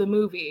title of the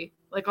movie,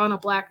 like on a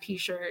black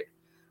T-shirt.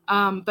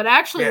 But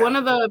actually, one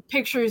of the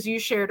pictures you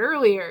shared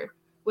earlier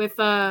with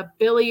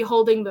Billy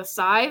holding the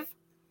scythe,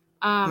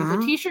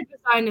 the T-shirt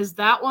design is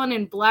that one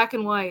in black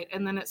and white,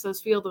 and then it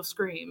says Field of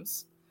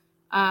Screams.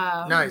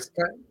 Nice.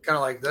 Kind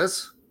of like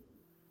this?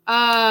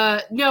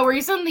 No, where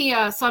he's in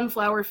the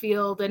sunflower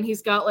field, and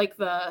he's got like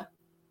the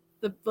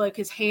like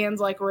his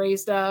hands like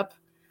raised up.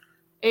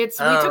 We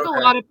took a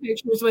lot of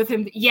pictures with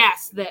him.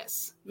 Yes,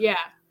 this. Yeah.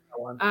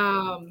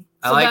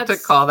 I like to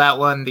call that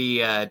one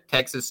the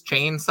Texas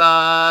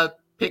Chainsaw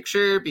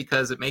picture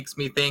because it makes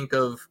me think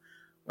of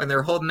when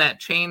they're holding that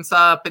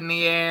chainsaw up in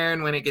the air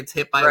and when it gets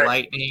hit by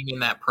lightning in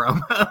that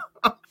promo.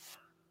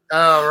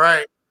 Oh,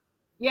 right.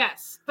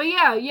 Yes. But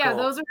yeah,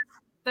 Cool.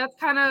 that's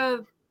kind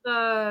of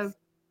the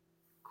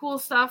cool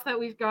stuff that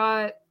we've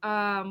got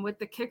with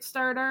the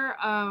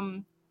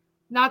Kickstarter.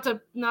 Not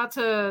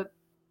to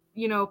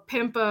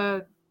pimp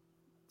a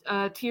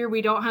tier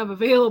we don't have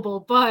available,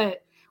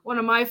 but one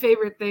of my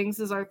favorite things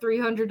is our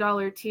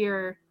 $300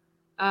 tier.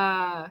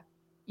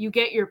 You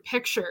get your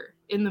picture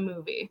in the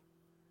movie.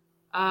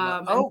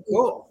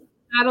 Cool.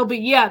 That'll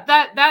be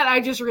that I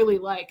just really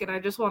like, and I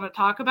just want to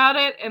talk about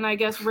it, and I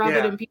guess rub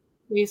it in people's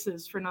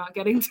faces for not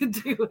getting to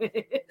do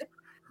it.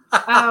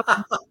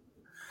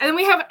 And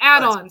we have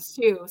add-ons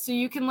too, so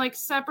you can like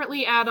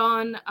separately add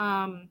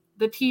on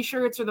the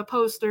T-shirts or the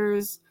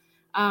posters,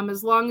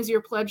 as long as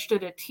you're pledged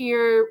at a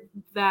tier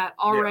that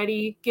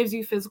already gives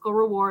you physical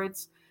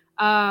rewards.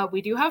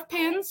 We do have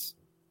pins.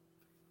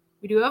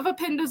 We do have a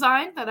pin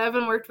design that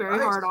Evan worked very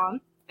hard on.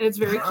 It's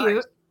very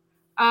cute.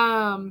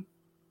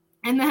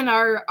 And then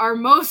our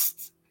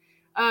most,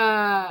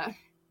 I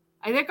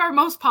think our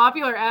most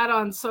popular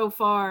add-on so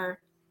far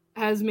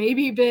has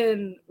maybe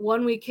been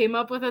one we came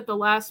up with at the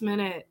last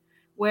minute,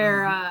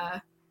 where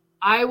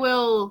I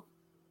will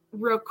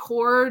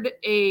record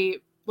a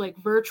like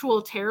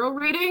virtual tarot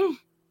reading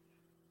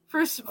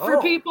for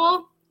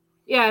people.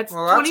 Yeah, it's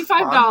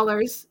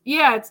 $25.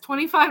 Yeah, it's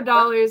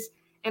 $25,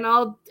 and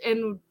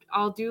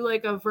I'll do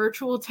like a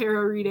virtual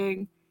tarot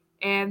reading,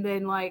 and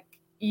then like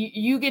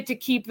you get to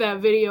keep that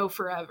video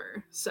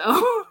forever.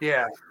 So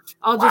yeah,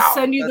 I'll just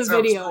send you the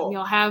video and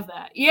you'll have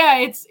that. Yeah,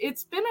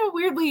 it's been a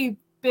weirdly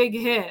big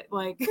hit.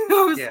 Like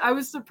I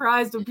was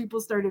surprised when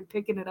people started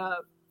picking it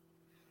up.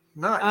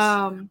 Nice.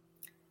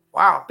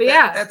 Wow. But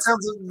that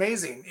sounds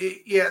amazing.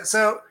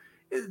 So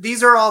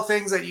these are all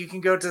things that you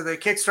can go to the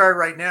Kickstarter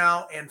right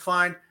now and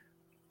find.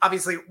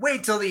 Obviously,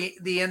 wait till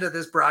the end of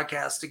this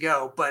broadcast to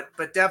go, but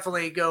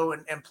definitely go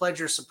and pledge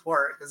your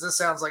support because this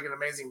sounds like an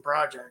amazing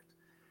project.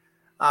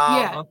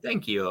 Well,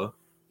 thank you.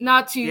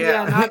 Not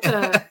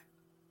to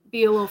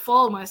be a little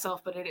full of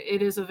myself, but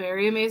it is a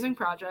very amazing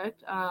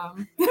project.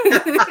 I'm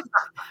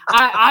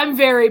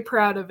very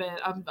proud of it.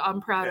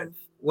 I'm proud of.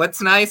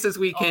 What's nice is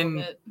we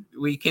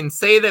can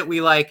say that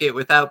we like it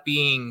without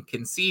being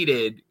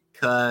conceited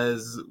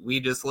because we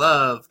just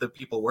love the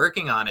people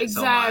working on it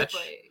so much.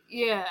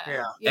 Yeah.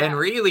 And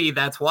really,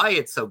 that's why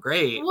it's so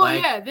great.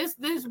 Well, this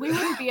we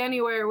wouldn't be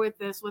anywhere with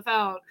this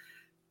without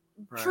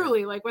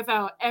truly like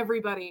without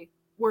everybody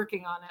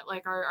working on it.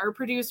 Like our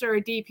producer, our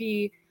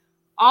DP,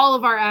 all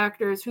of our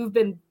actors who've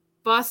been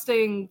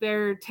busting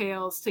their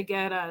tails to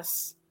get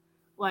us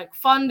like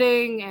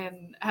funding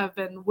and have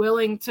been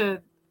willing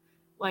to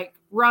like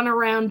run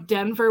around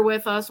Denver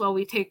with us while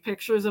we take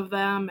pictures of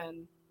them.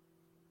 And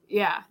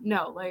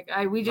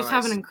we just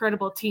have an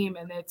incredible team,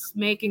 and it's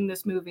making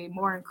this movie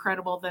more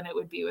incredible than it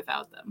would be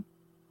without them.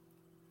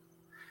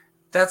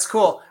 That's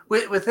cool.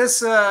 With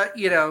this,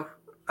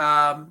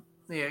 Kickstarter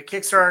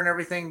and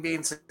everything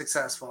being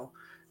successful,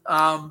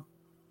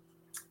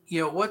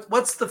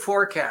 what's the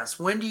forecast?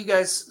 When do you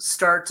guys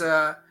start,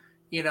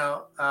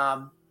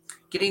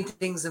 getting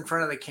things in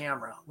front of the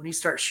camera? When do you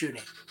start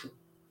shooting?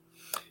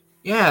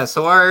 Yeah,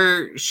 so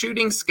our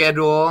shooting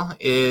schedule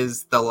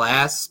is the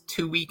last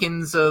 2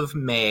 weekends of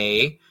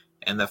May,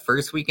 and the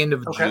first weekend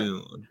of Okay.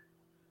 June.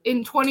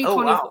 in 2024.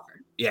 Oh, wow.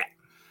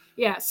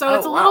 Yeah, so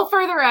it's a little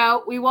further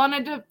out. We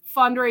wanted to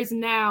fundraise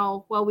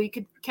now while we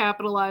could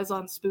capitalize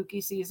on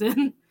spooky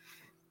season.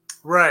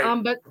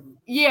 Right. But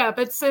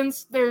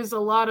since there's a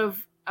lot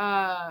of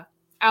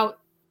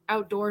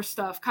outdoor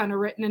stuff kind of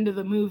written into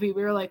the movie,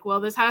 we were like, well,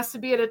 this has to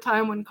be at a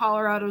time when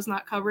Colorado's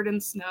not covered in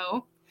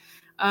snow.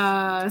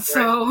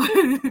 So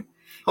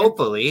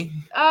Hopefully.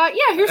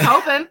 Here's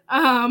hoping.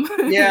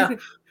 Yeah.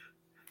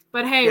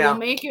 But hey, we'll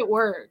make it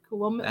work.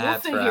 We'll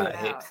figure it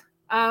right. out.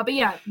 But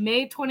yeah,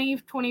 May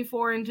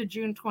 2024 into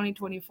June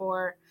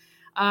 2024.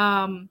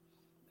 I'm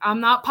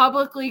not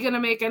publicly going to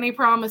make any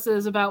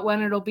promises about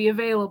when it'll be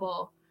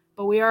available,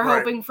 but we are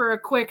hoping for a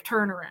quick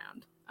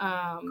turnaround.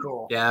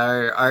 Cool.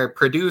 Yeah, our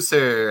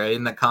producer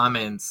in the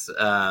comments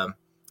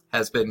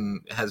has been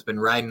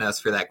writing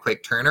us for that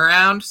quick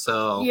turnaround.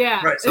 So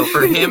yeah, so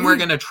for him, we're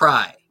gonna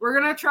try. We're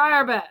gonna try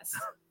our best.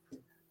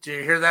 Do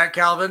you hear that,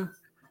 Calvin?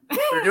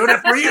 We're doing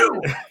it for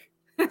you.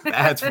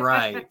 That's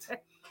right.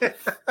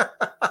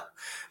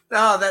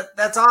 No,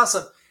 that's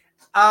awesome.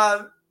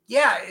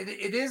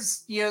 It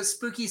is,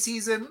 spooky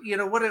season.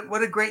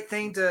 What a great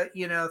thing to,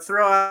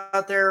 throw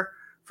out there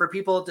for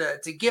people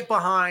to get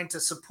behind, to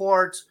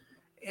support,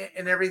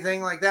 and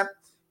everything like that.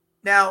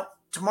 Now,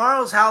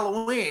 tomorrow's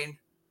Halloween.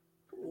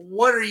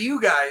 What are you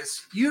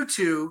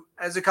two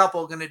as a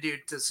couple, going to do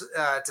to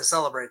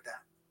celebrate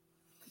that?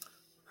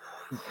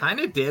 We kind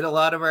of did a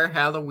lot of our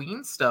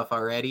Halloween stuff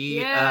already.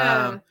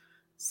 Yeah.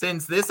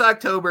 Since this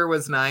October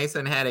was nice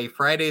and had a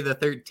Friday the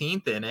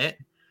 13th in it,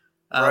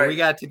 we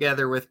got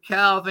together with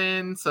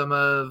Calvin, some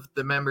of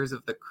the members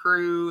of the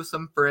crew,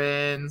 some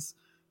friends,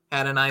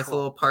 had a nice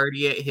little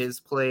party at his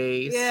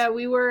place. Yeah,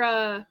 we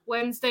were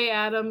Wednesday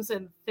Addams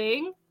and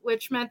Thing,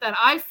 which meant that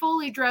I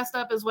fully dressed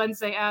up as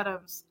Wednesday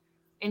Addams,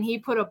 and he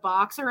put a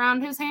box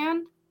around his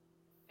hand,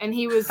 and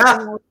he was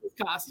in his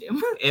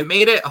costume. It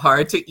made it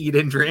hard to eat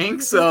and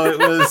drink, so it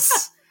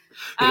was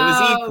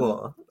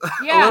equal.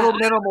 Yeah, a little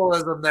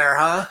minimalism there,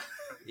 huh?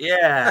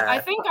 Yeah. I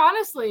think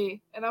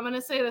honestly, and I'm going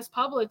to say this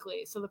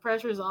publicly, so the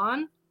pressure's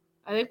on,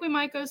 I think we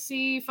might go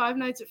see Five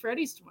Nights at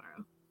Freddy's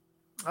tomorrow.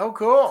 Oh,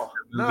 cool.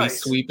 Movie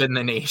Nice. Sweeping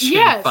the Nation.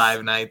 Yes.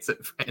 Five Nights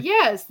at Freddy's.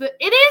 Yes,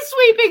 it is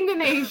sweeping the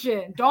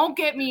nation. Don't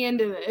get me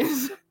into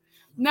this.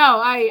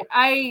 No,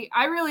 I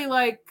really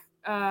like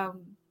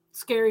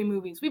scary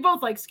movies. We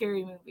both like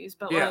scary movies,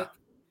 but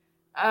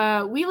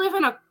we live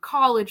in a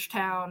college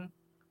town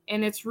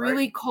and it's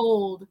really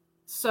cold.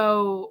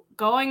 So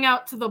going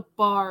out to the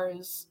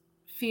bars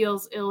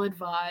feels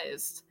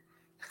ill-advised.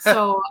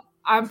 So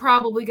I'm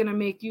probably going to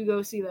make you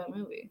go see that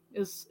movie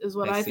is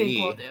what I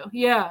think we'll do.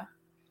 Yeah.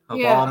 Of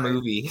all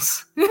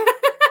movies.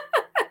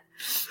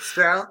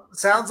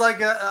 Sounds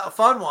like a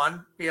fun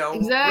one.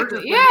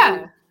 Exactly.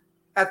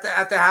 At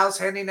the house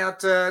handing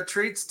out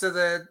treats to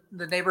the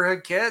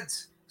neighborhood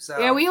kids. So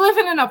yeah, we live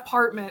in an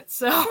apartment,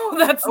 so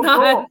that's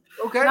not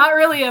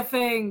really a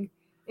thing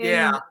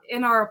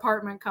in our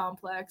apartment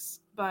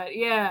complex. But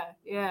yeah.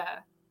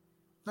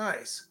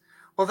 Nice.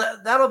 Well,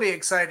 that'll be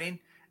exciting.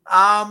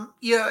 As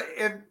you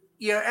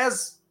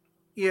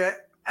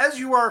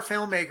are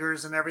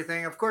filmmakers and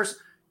everything, of course,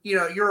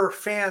 you're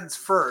fans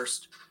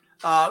first.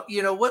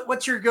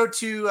 What's your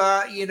go-to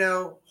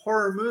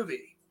horror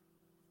movie,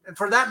 and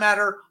for that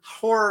matter,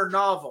 horror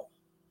novel?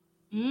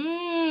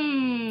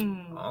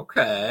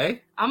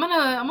 Okay. I'm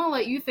gonna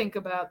let you think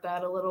about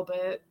that a little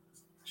bit,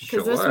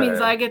 because this means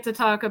I get to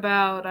talk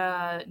about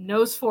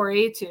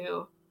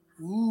Nosferatu.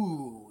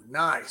 Ooh,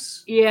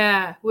 nice.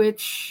 Yeah,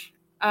 which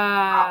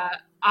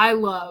I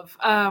love.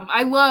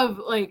 I love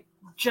like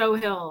Joe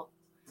Hill,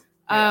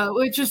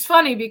 which is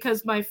funny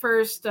because my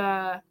first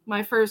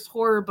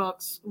horror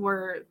books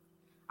were,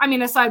 I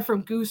mean, aside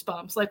from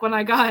Goosebumps, like when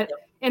I got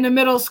into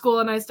middle school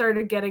and I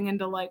started getting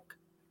into like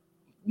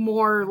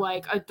more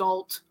like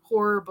adult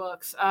horror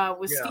books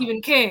with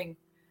Stephen King,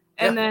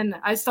 and then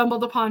I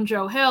stumbled upon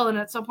Joe Hill, and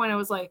at some point I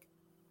was like,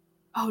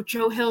 oh,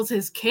 Joe Hill's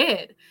his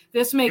kid.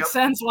 This makes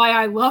sense why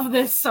I love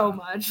this so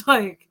much.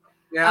 Like,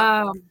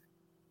 Nosferatu.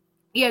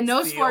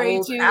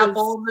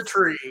 Apple in the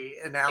tree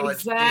analogy.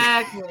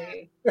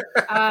 Exactly.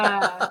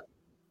 I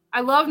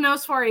love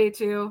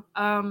Nosferatu.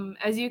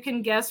 As you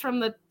can guess from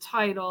the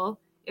title,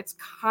 it's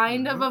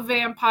kind of a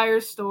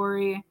vampire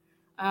story,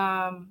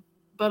 but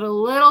a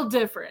little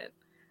different.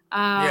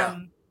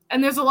 And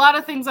there's a lot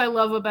of things I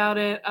love about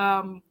it.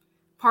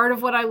 Part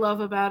of what I love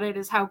about it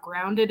is how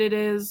grounded it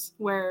is,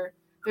 where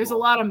there's a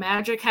lot of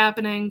magic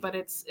happening, but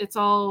it's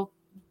all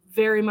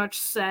very much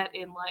set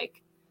in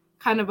like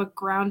kind of a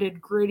grounded,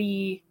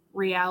 gritty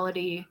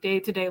reality,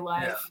 day-to-day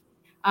life.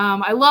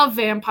 I love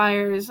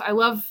vampires. I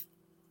love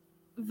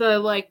the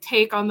like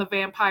take on the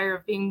vampire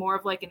of being more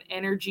of like an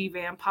energy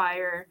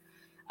vampire.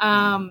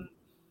 And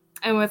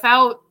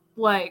without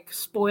like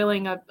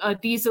spoiling a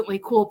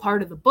decently cool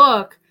part of the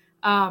book,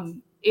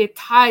 it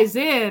ties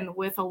in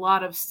with a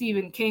lot of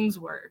Stephen King's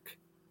work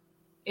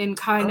in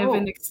kind of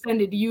an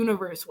extended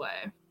universe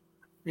way.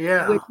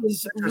 Yeah. Which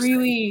is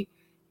really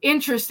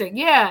interesting.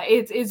 Yeah,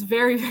 it's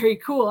very, very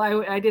cool.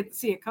 I didn't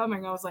see it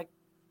coming. I was like,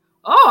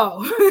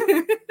 Oh,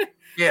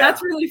 Yeah.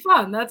 that's really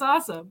fun. That's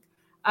awesome.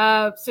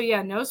 So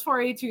yeah, Nose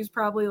 4A2 is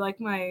probably like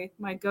my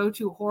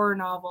go-to horror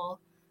novel.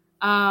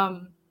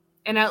 And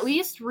at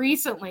least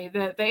recently,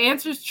 the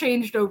answers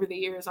changed over the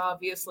years,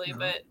 obviously,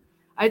 but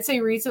I'd say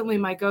recently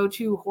my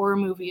go-to horror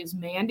movie is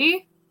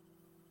Mandy.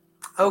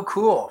 Oh,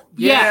 cool.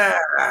 Yeah.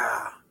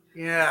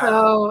 Yeah.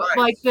 So Nice.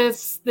 like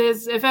this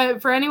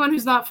for anyone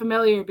who's not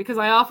familiar, because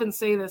I often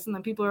say this and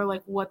then people are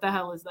like, what the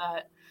hell is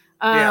that?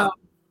 Yeah.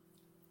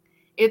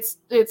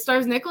 It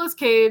stars Nicolas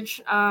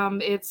Cage.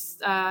 It's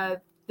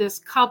this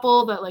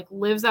couple that like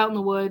lives out in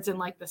the woods in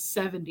like the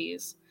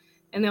 70s,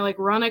 and they like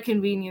run a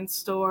convenience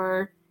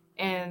store,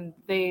 and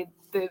they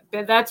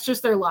that's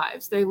just their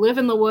lives. They live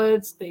in the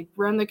woods, they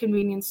run the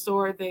convenience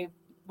store, they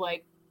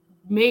like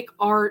make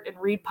art and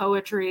read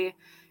poetry,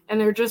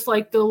 and they're just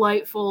like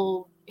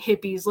delightful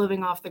hippies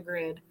living off the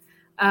grid.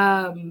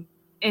 And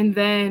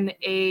then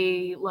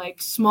a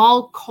like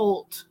small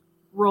cult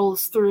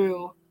rolls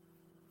through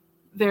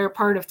their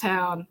part of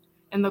town,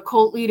 and the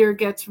cult leader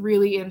gets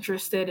really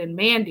interested in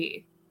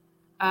Mandy,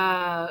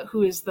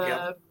 who's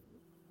and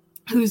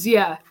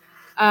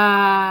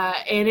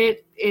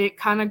it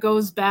kind of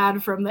goes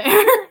bad from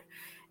there.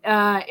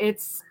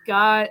 It's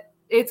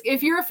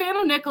if you're a fan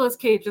of Nicolas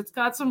Cage, it's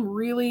got some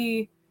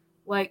really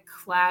like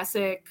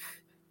classic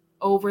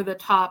over the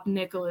top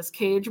Nicolas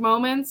Cage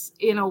moments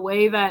in a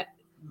way that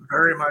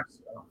Very much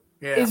so.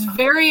 Yeah. is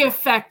very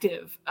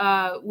effective,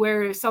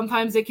 where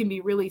sometimes it can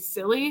be really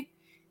silly.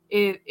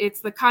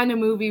 It's the kind of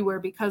movie where,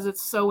 because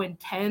it's so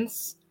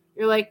intense,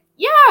 you're like,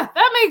 yeah,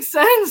 that makes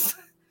sense.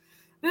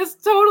 This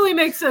totally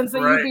makes sense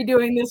that you'd be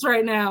doing this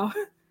right now.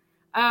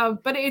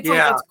 But it's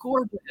like, it's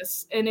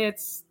gorgeous, and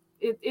it's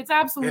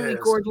absolutely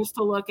gorgeous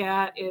to look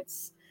at.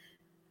 It's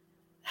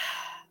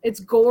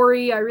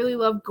gory. I really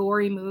love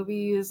gory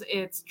movies.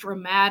 It's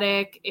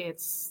dramatic.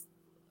 It's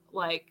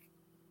like,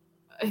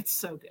 it's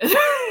so good.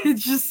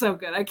 It's just so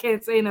good. I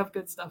can't say enough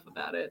good stuff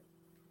about it.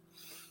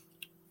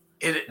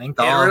 It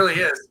really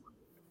is.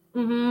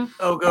 Mm-hmm.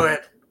 Oh, go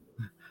ahead.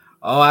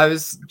 Oh, I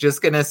was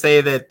just going to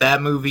say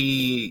that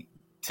movie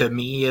to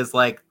me is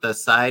like the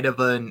side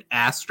of an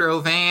Astro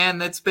van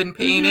that's been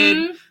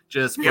painted,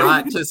 just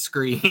brought to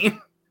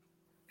screen.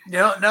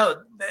 No,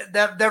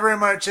 that very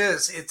much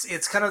is.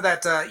 It's kind of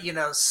that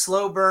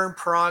slow burn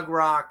prog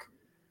rock,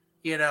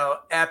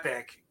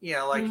 epic.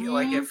 Like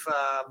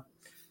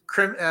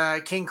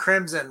if King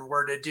Crimson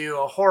were to do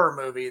a horror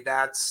movie,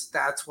 that's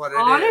what it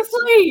is.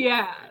 Honestly,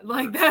 yeah,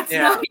 like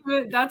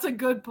that's a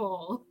good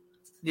pull.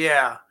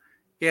 Yeah,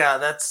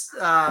 that's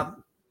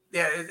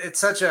it's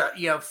such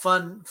a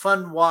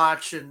fun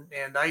watch, and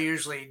I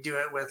usually do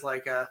it with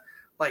like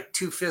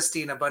two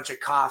fisting a bunch of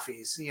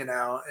coffees,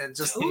 and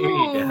just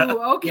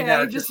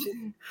okay,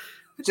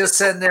 just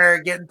sitting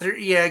there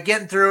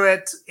getting through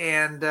it,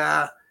 and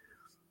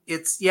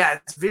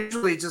it's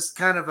visually just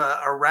kind of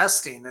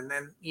arresting, and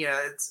then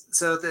it's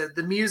so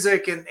the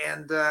music and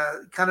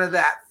kind of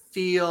that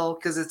feel,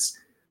 because it's,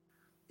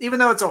 even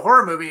though it's a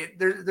horror movie,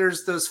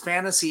 there's those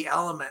fantasy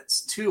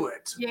elements to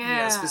it.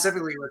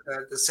 Specifically with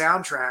the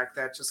soundtrack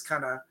that just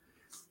kind of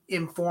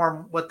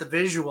inform what the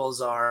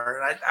visuals are.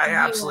 And I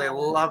absolutely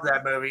love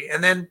that movie.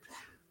 And then,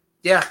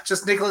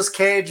 just Nicolas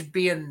Cage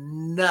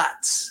being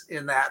nuts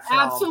in that film.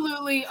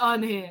 Absolutely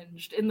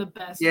unhinged in the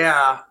best way.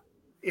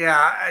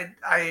 I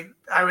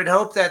would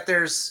hope that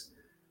there's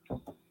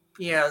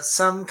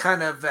some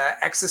kind of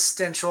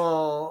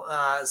existential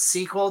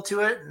sequel to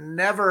it.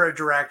 Never a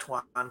direct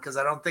one, because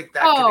I don't think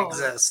that could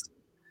exist.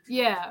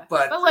 Yeah,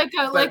 but like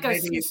a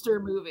sister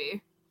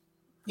movie.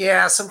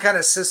 Yeah, some kind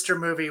of sister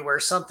movie where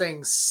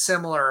something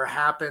similar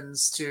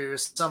happens to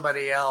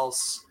somebody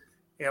else,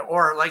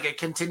 or like a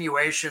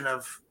continuation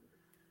of,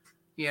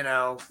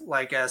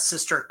 like a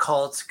sister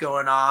cult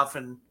going off,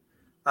 and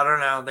I don't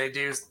know, they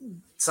do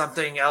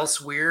something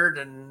else weird,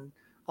 and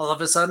all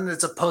of a sudden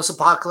it's a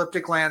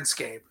post-apocalyptic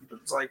landscape.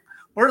 It's like,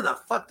 where the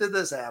fuck did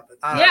this happen?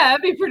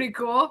 That'd be pretty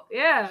cool.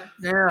 Yeah.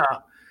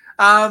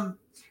 How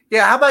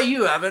about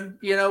you, Evan?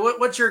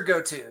 What's your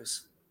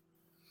go-tos?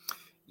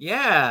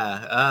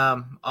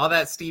 All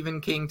that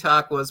Stephen King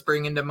talk was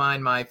bringing to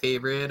mind my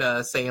favorite,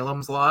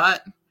 Salem's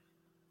Lot.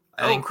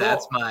 I think cool.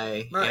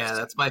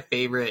 That's my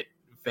favorite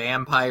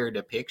vampire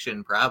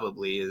depiction,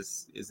 probably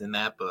is in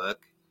that book.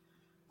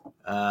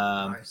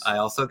 Nice. I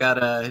also got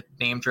to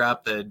name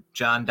drop the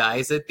John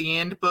Dies at the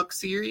End book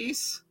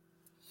series.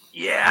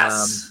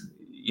 Yes.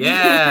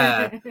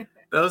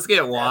 Those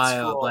get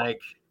wild. Cool.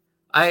 Like,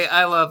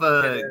 I love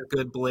a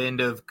good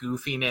blend of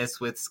goofiness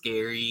with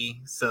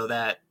scary, so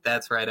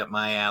that's right up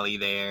my alley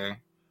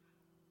there.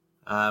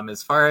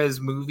 As far as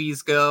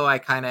movies go, I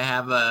kind of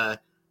have a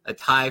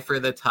tie for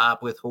the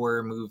top with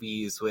horror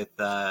movies with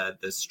The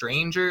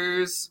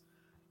Strangers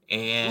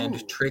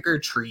and Trick or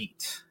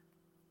Treat.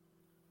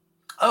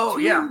 Oh,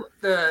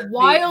 the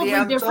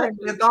wildly different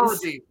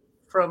anthology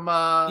from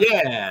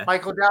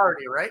Michael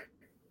Dougherty, right?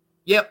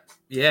 Yep.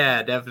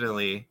 Yeah,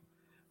 definitely.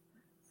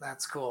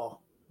 That's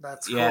cool.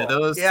 Yeah,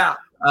 those.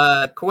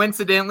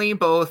 Coincidentally,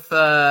 both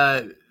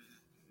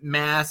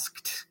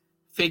masked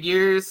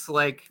figures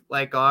like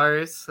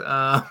ours.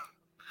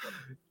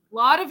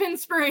 Lot of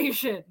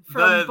inspiration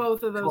from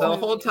both of those The movies.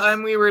 whole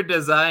time we were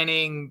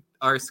designing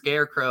our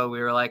Scarecrow, we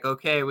were like,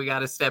 okay, we got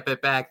to step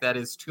it back. That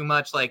is too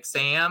much like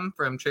Sam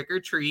from Trick or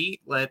Treat.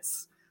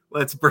 Let's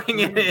bring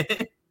it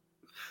in.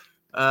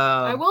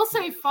 I will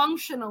say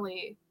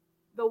functionally,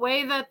 the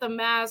way that the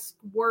mask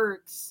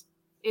works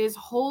is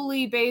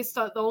wholly based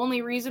on the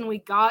only reason we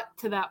got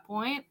to that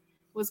point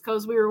was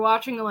because we were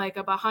watching like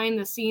a behind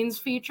the scenes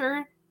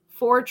feature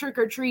for Trick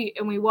or Treat,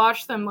 and we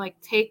watched them like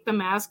take the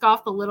mask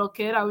off the little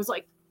kid. I was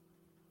like,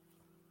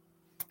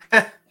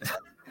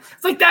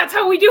 it's like, that's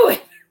how we do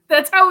it.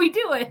 That's how we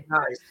do it.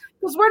 Nice.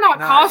 Because we're not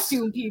Nice.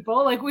 costume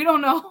people. Like, we don't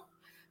know.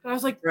 And I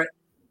was like, Right.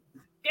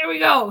 There we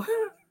go.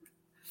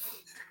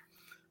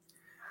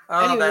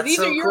 Oh, anyway, that's these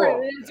so are your,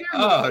 cool. it's your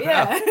Oh, movie. no.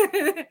 Yeah.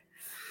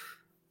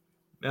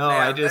 No,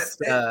 Yeah, I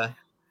just.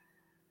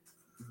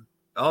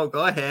 Oh,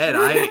 go ahead.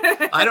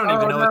 I don't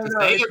even know what to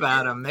say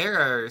about them. They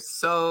are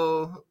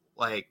so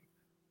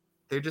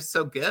they're just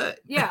so good.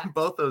 Yeah.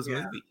 Both those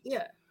movies.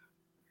 Yeah.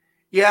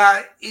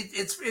 Yeah,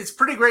 it's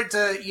pretty great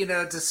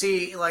to to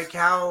see like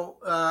how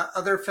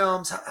other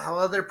films, how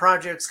other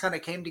projects kind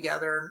of came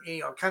together,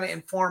 and kind of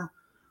inform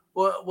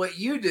what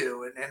you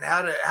do and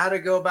how to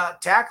go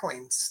about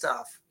tackling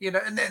stuff,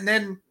 and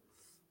then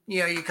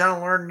you kind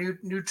of learn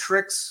new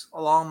tricks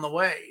along the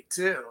way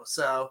too.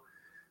 So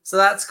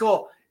that's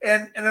cool.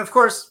 And of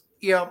course,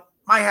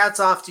 my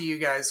hat's off to you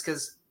guys,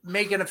 because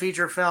making a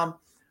feature film,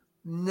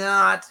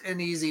 not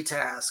an easy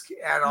task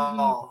at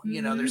all.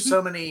 There's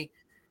so many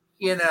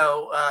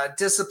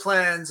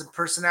disciplines and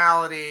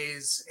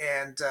personalities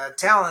and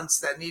talents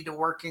that need to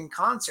work in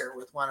concert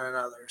with one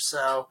another.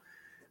 So,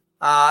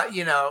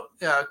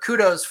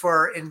 kudos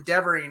for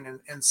endeavoring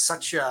in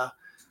such a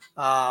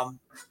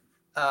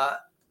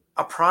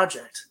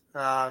project,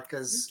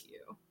 because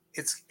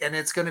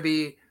it's going to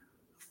be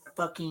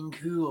fucking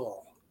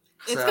cool.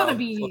 It's gonna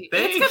be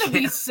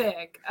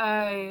sick.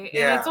 And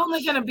it's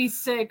only gonna be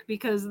sick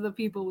because of the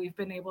people we've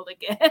been able to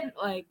get.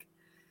 Like,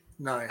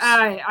 nice.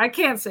 I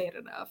can't say it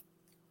enough.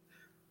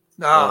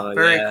 No,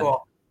 very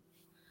cool.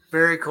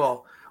 Very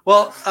cool.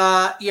 Well,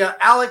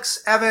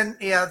 Alex, Evan,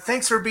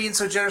 thanks for being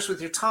so generous with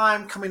your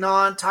time, coming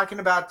on, talking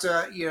about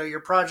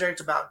your project,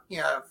 about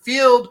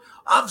Field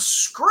of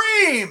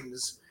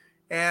Screams,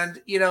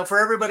 and for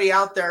everybody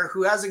out there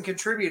who hasn't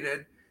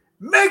contributed,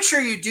 make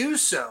sure you do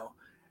so.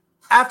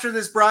 After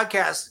this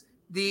broadcast,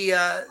 the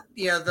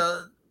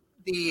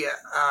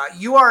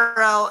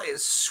URL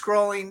is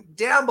scrolling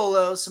down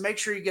below, so make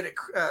sure you get a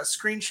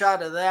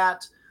screenshot of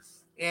that.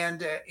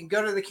 And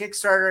go to the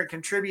Kickstarter and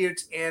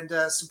contribute and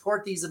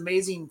support these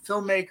amazing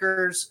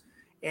filmmakers,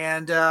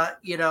 and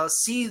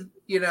see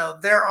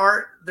their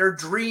art, their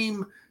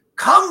dream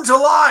come to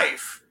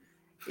life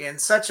in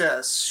such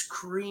a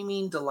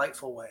screaming,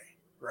 delightful way,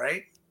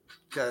 right?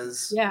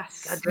 Because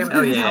yes, goddamn it,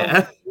 oh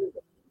yeah,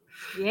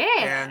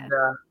 yeah,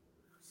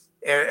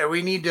 and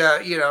we need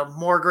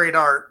more great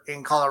art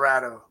in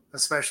Colorado,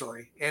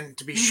 especially, and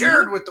to be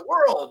shared with the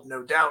world,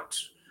 no doubt.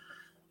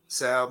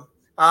 So.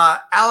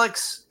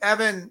 Alex,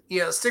 Evan,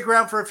 stick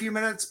around for a few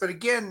minutes, but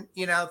again,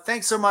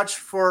 thanks so much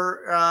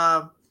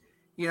for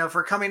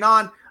coming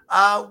on.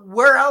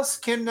 Where else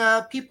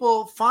can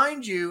people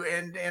find you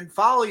and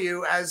follow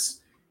you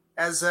as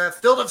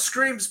Field of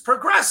Screams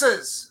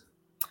progresses?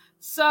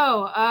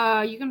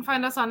 So you can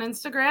find us on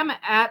Instagram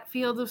at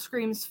Field of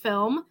Screams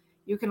Film.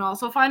 You can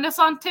also find us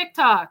on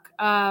TikTok,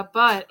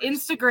 but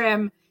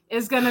Instagram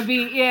is going to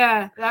be,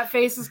 that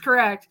face is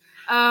correct.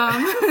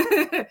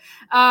 But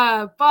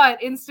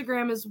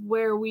Instagram is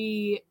where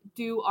we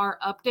do our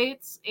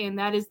updates, and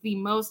that is the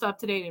most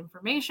up-to-date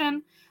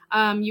information.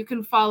 You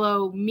can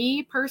follow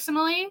me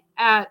personally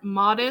at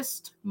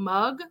Modest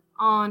Mug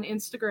on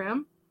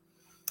Instagram.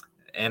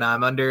 And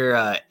I'm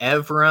under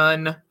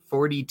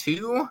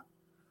Evrun42.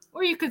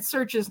 Or you could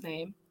search his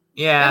name.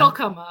 Yeah. It'll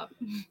come up.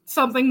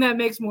 Something that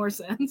makes more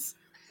sense.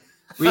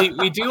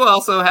 We do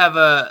also have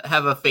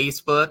a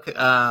Facebook.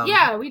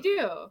 Yeah, we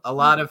do. A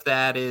lot of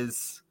that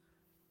is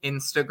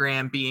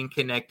Instagram being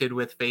connected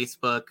with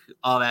Facebook.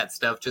 All that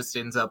stuff just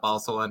ends up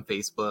also on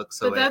Facebook.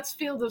 So but that's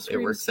Field of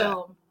Screams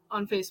Film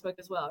on Facebook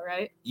as well,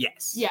 right?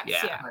 Yes. Yeah.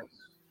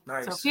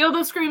 Nice. So Field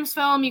of Screams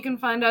Film, you can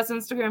find us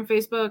Instagram,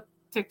 Facebook,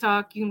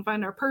 TikTok. You can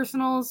find our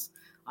personals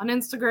on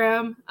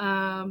Instagram.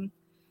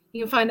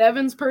 You can find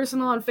Evan's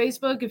personal on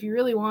Facebook if you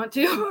really want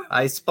to.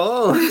 I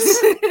suppose.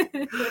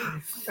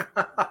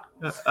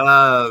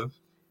 The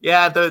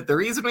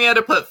reason we had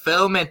to put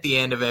film at the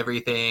end of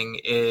everything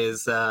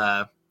is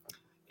a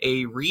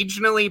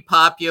regionally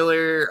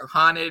popular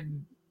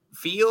haunted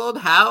field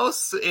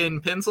house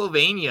in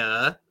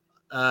Pennsylvania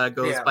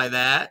goes by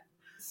that.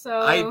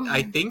 So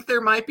I think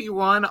there might be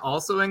one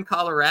also in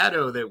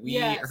Colorado that we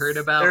heard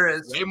about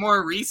way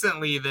more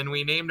recently than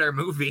we named our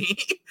movie.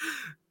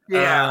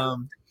 Yeah.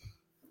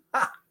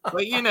 But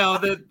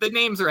the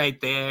name's right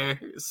there,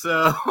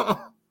 so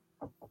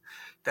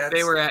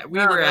we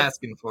were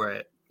asking for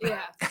it.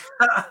 Yeah.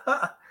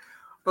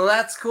 Well,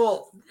 that's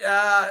cool.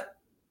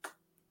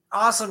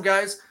 Awesome,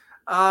 guys.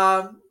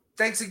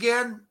 thanks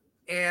again.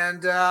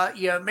 And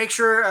make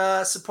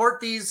sure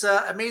support these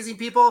amazing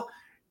people,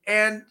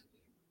 and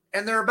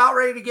they're about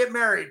ready to get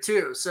married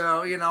too.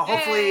 So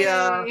hopefully,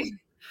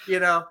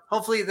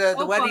 hopefully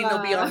the wedding will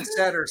be on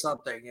set or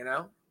something.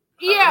 I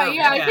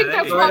think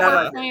that's what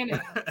we're planning.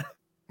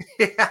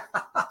 Yeah.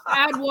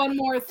 Add one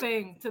more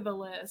thing to the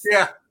list.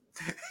 Yeah.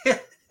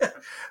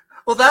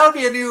 Well, that'll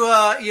be a new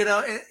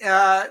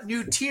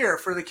new tier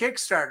for the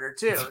Kickstarter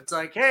too. It's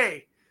like,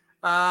 hey.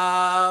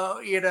 Come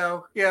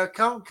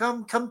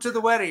to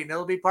the wedding.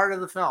 It'll be part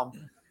of the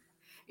film.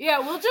 Yeah,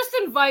 we'll just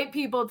invite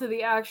people to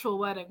the actual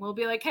wedding. We'll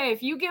be like, hey,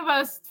 if you give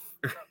us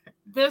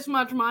this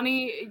much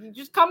money, you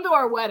just come to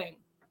our wedding.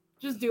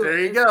 Just do it. There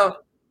you go.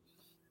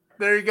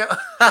 There you go.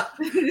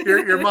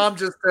 your mom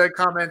just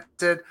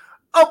commented,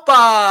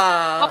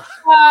 "Opa!"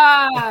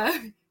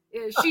 Opa!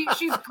 Yeah,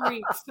 she's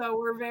Greek, so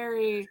we're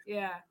very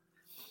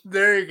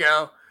There you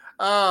go.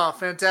 Oh,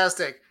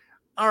 fantastic.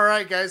 All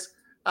right, guys.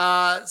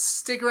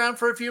 Stick around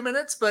for a few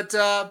minutes, but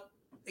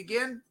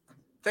again,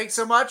 thanks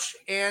so much.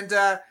 And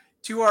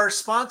to our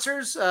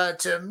sponsors,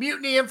 to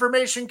Mutiny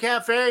Information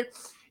Cafe,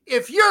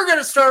 if you're going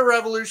to start a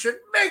revolution,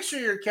 make sure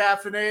you're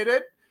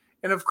caffeinated.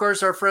 And of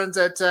course, our friends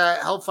at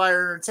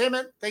Hellfire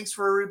Entertainment, thanks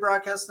for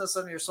rebroadcasting us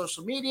on your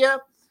social media.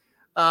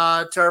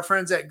 To our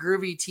friends at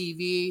Groovy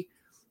TV,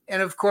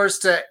 and of course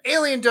to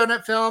Alien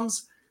Donut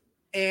Films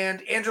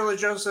and Angela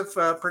Joseph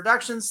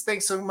Productions.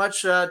 Thanks so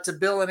much to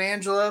Bill and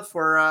Angela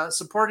for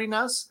supporting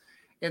us.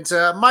 And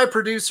to my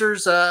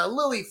producers,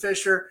 Lily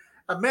Fisher,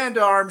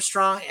 Amanda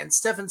Armstrong, and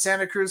Stefan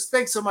Santa Cruz.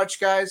 Thanks so much,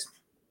 guys.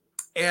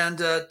 And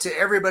to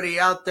everybody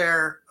out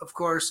there, of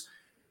course,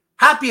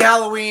 happy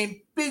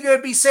Halloween. Be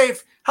good, be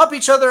safe. Help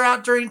each other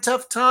out during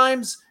tough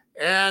times.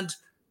 And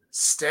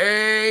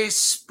stay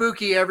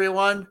spooky,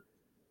 everyone.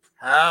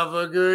 Have a good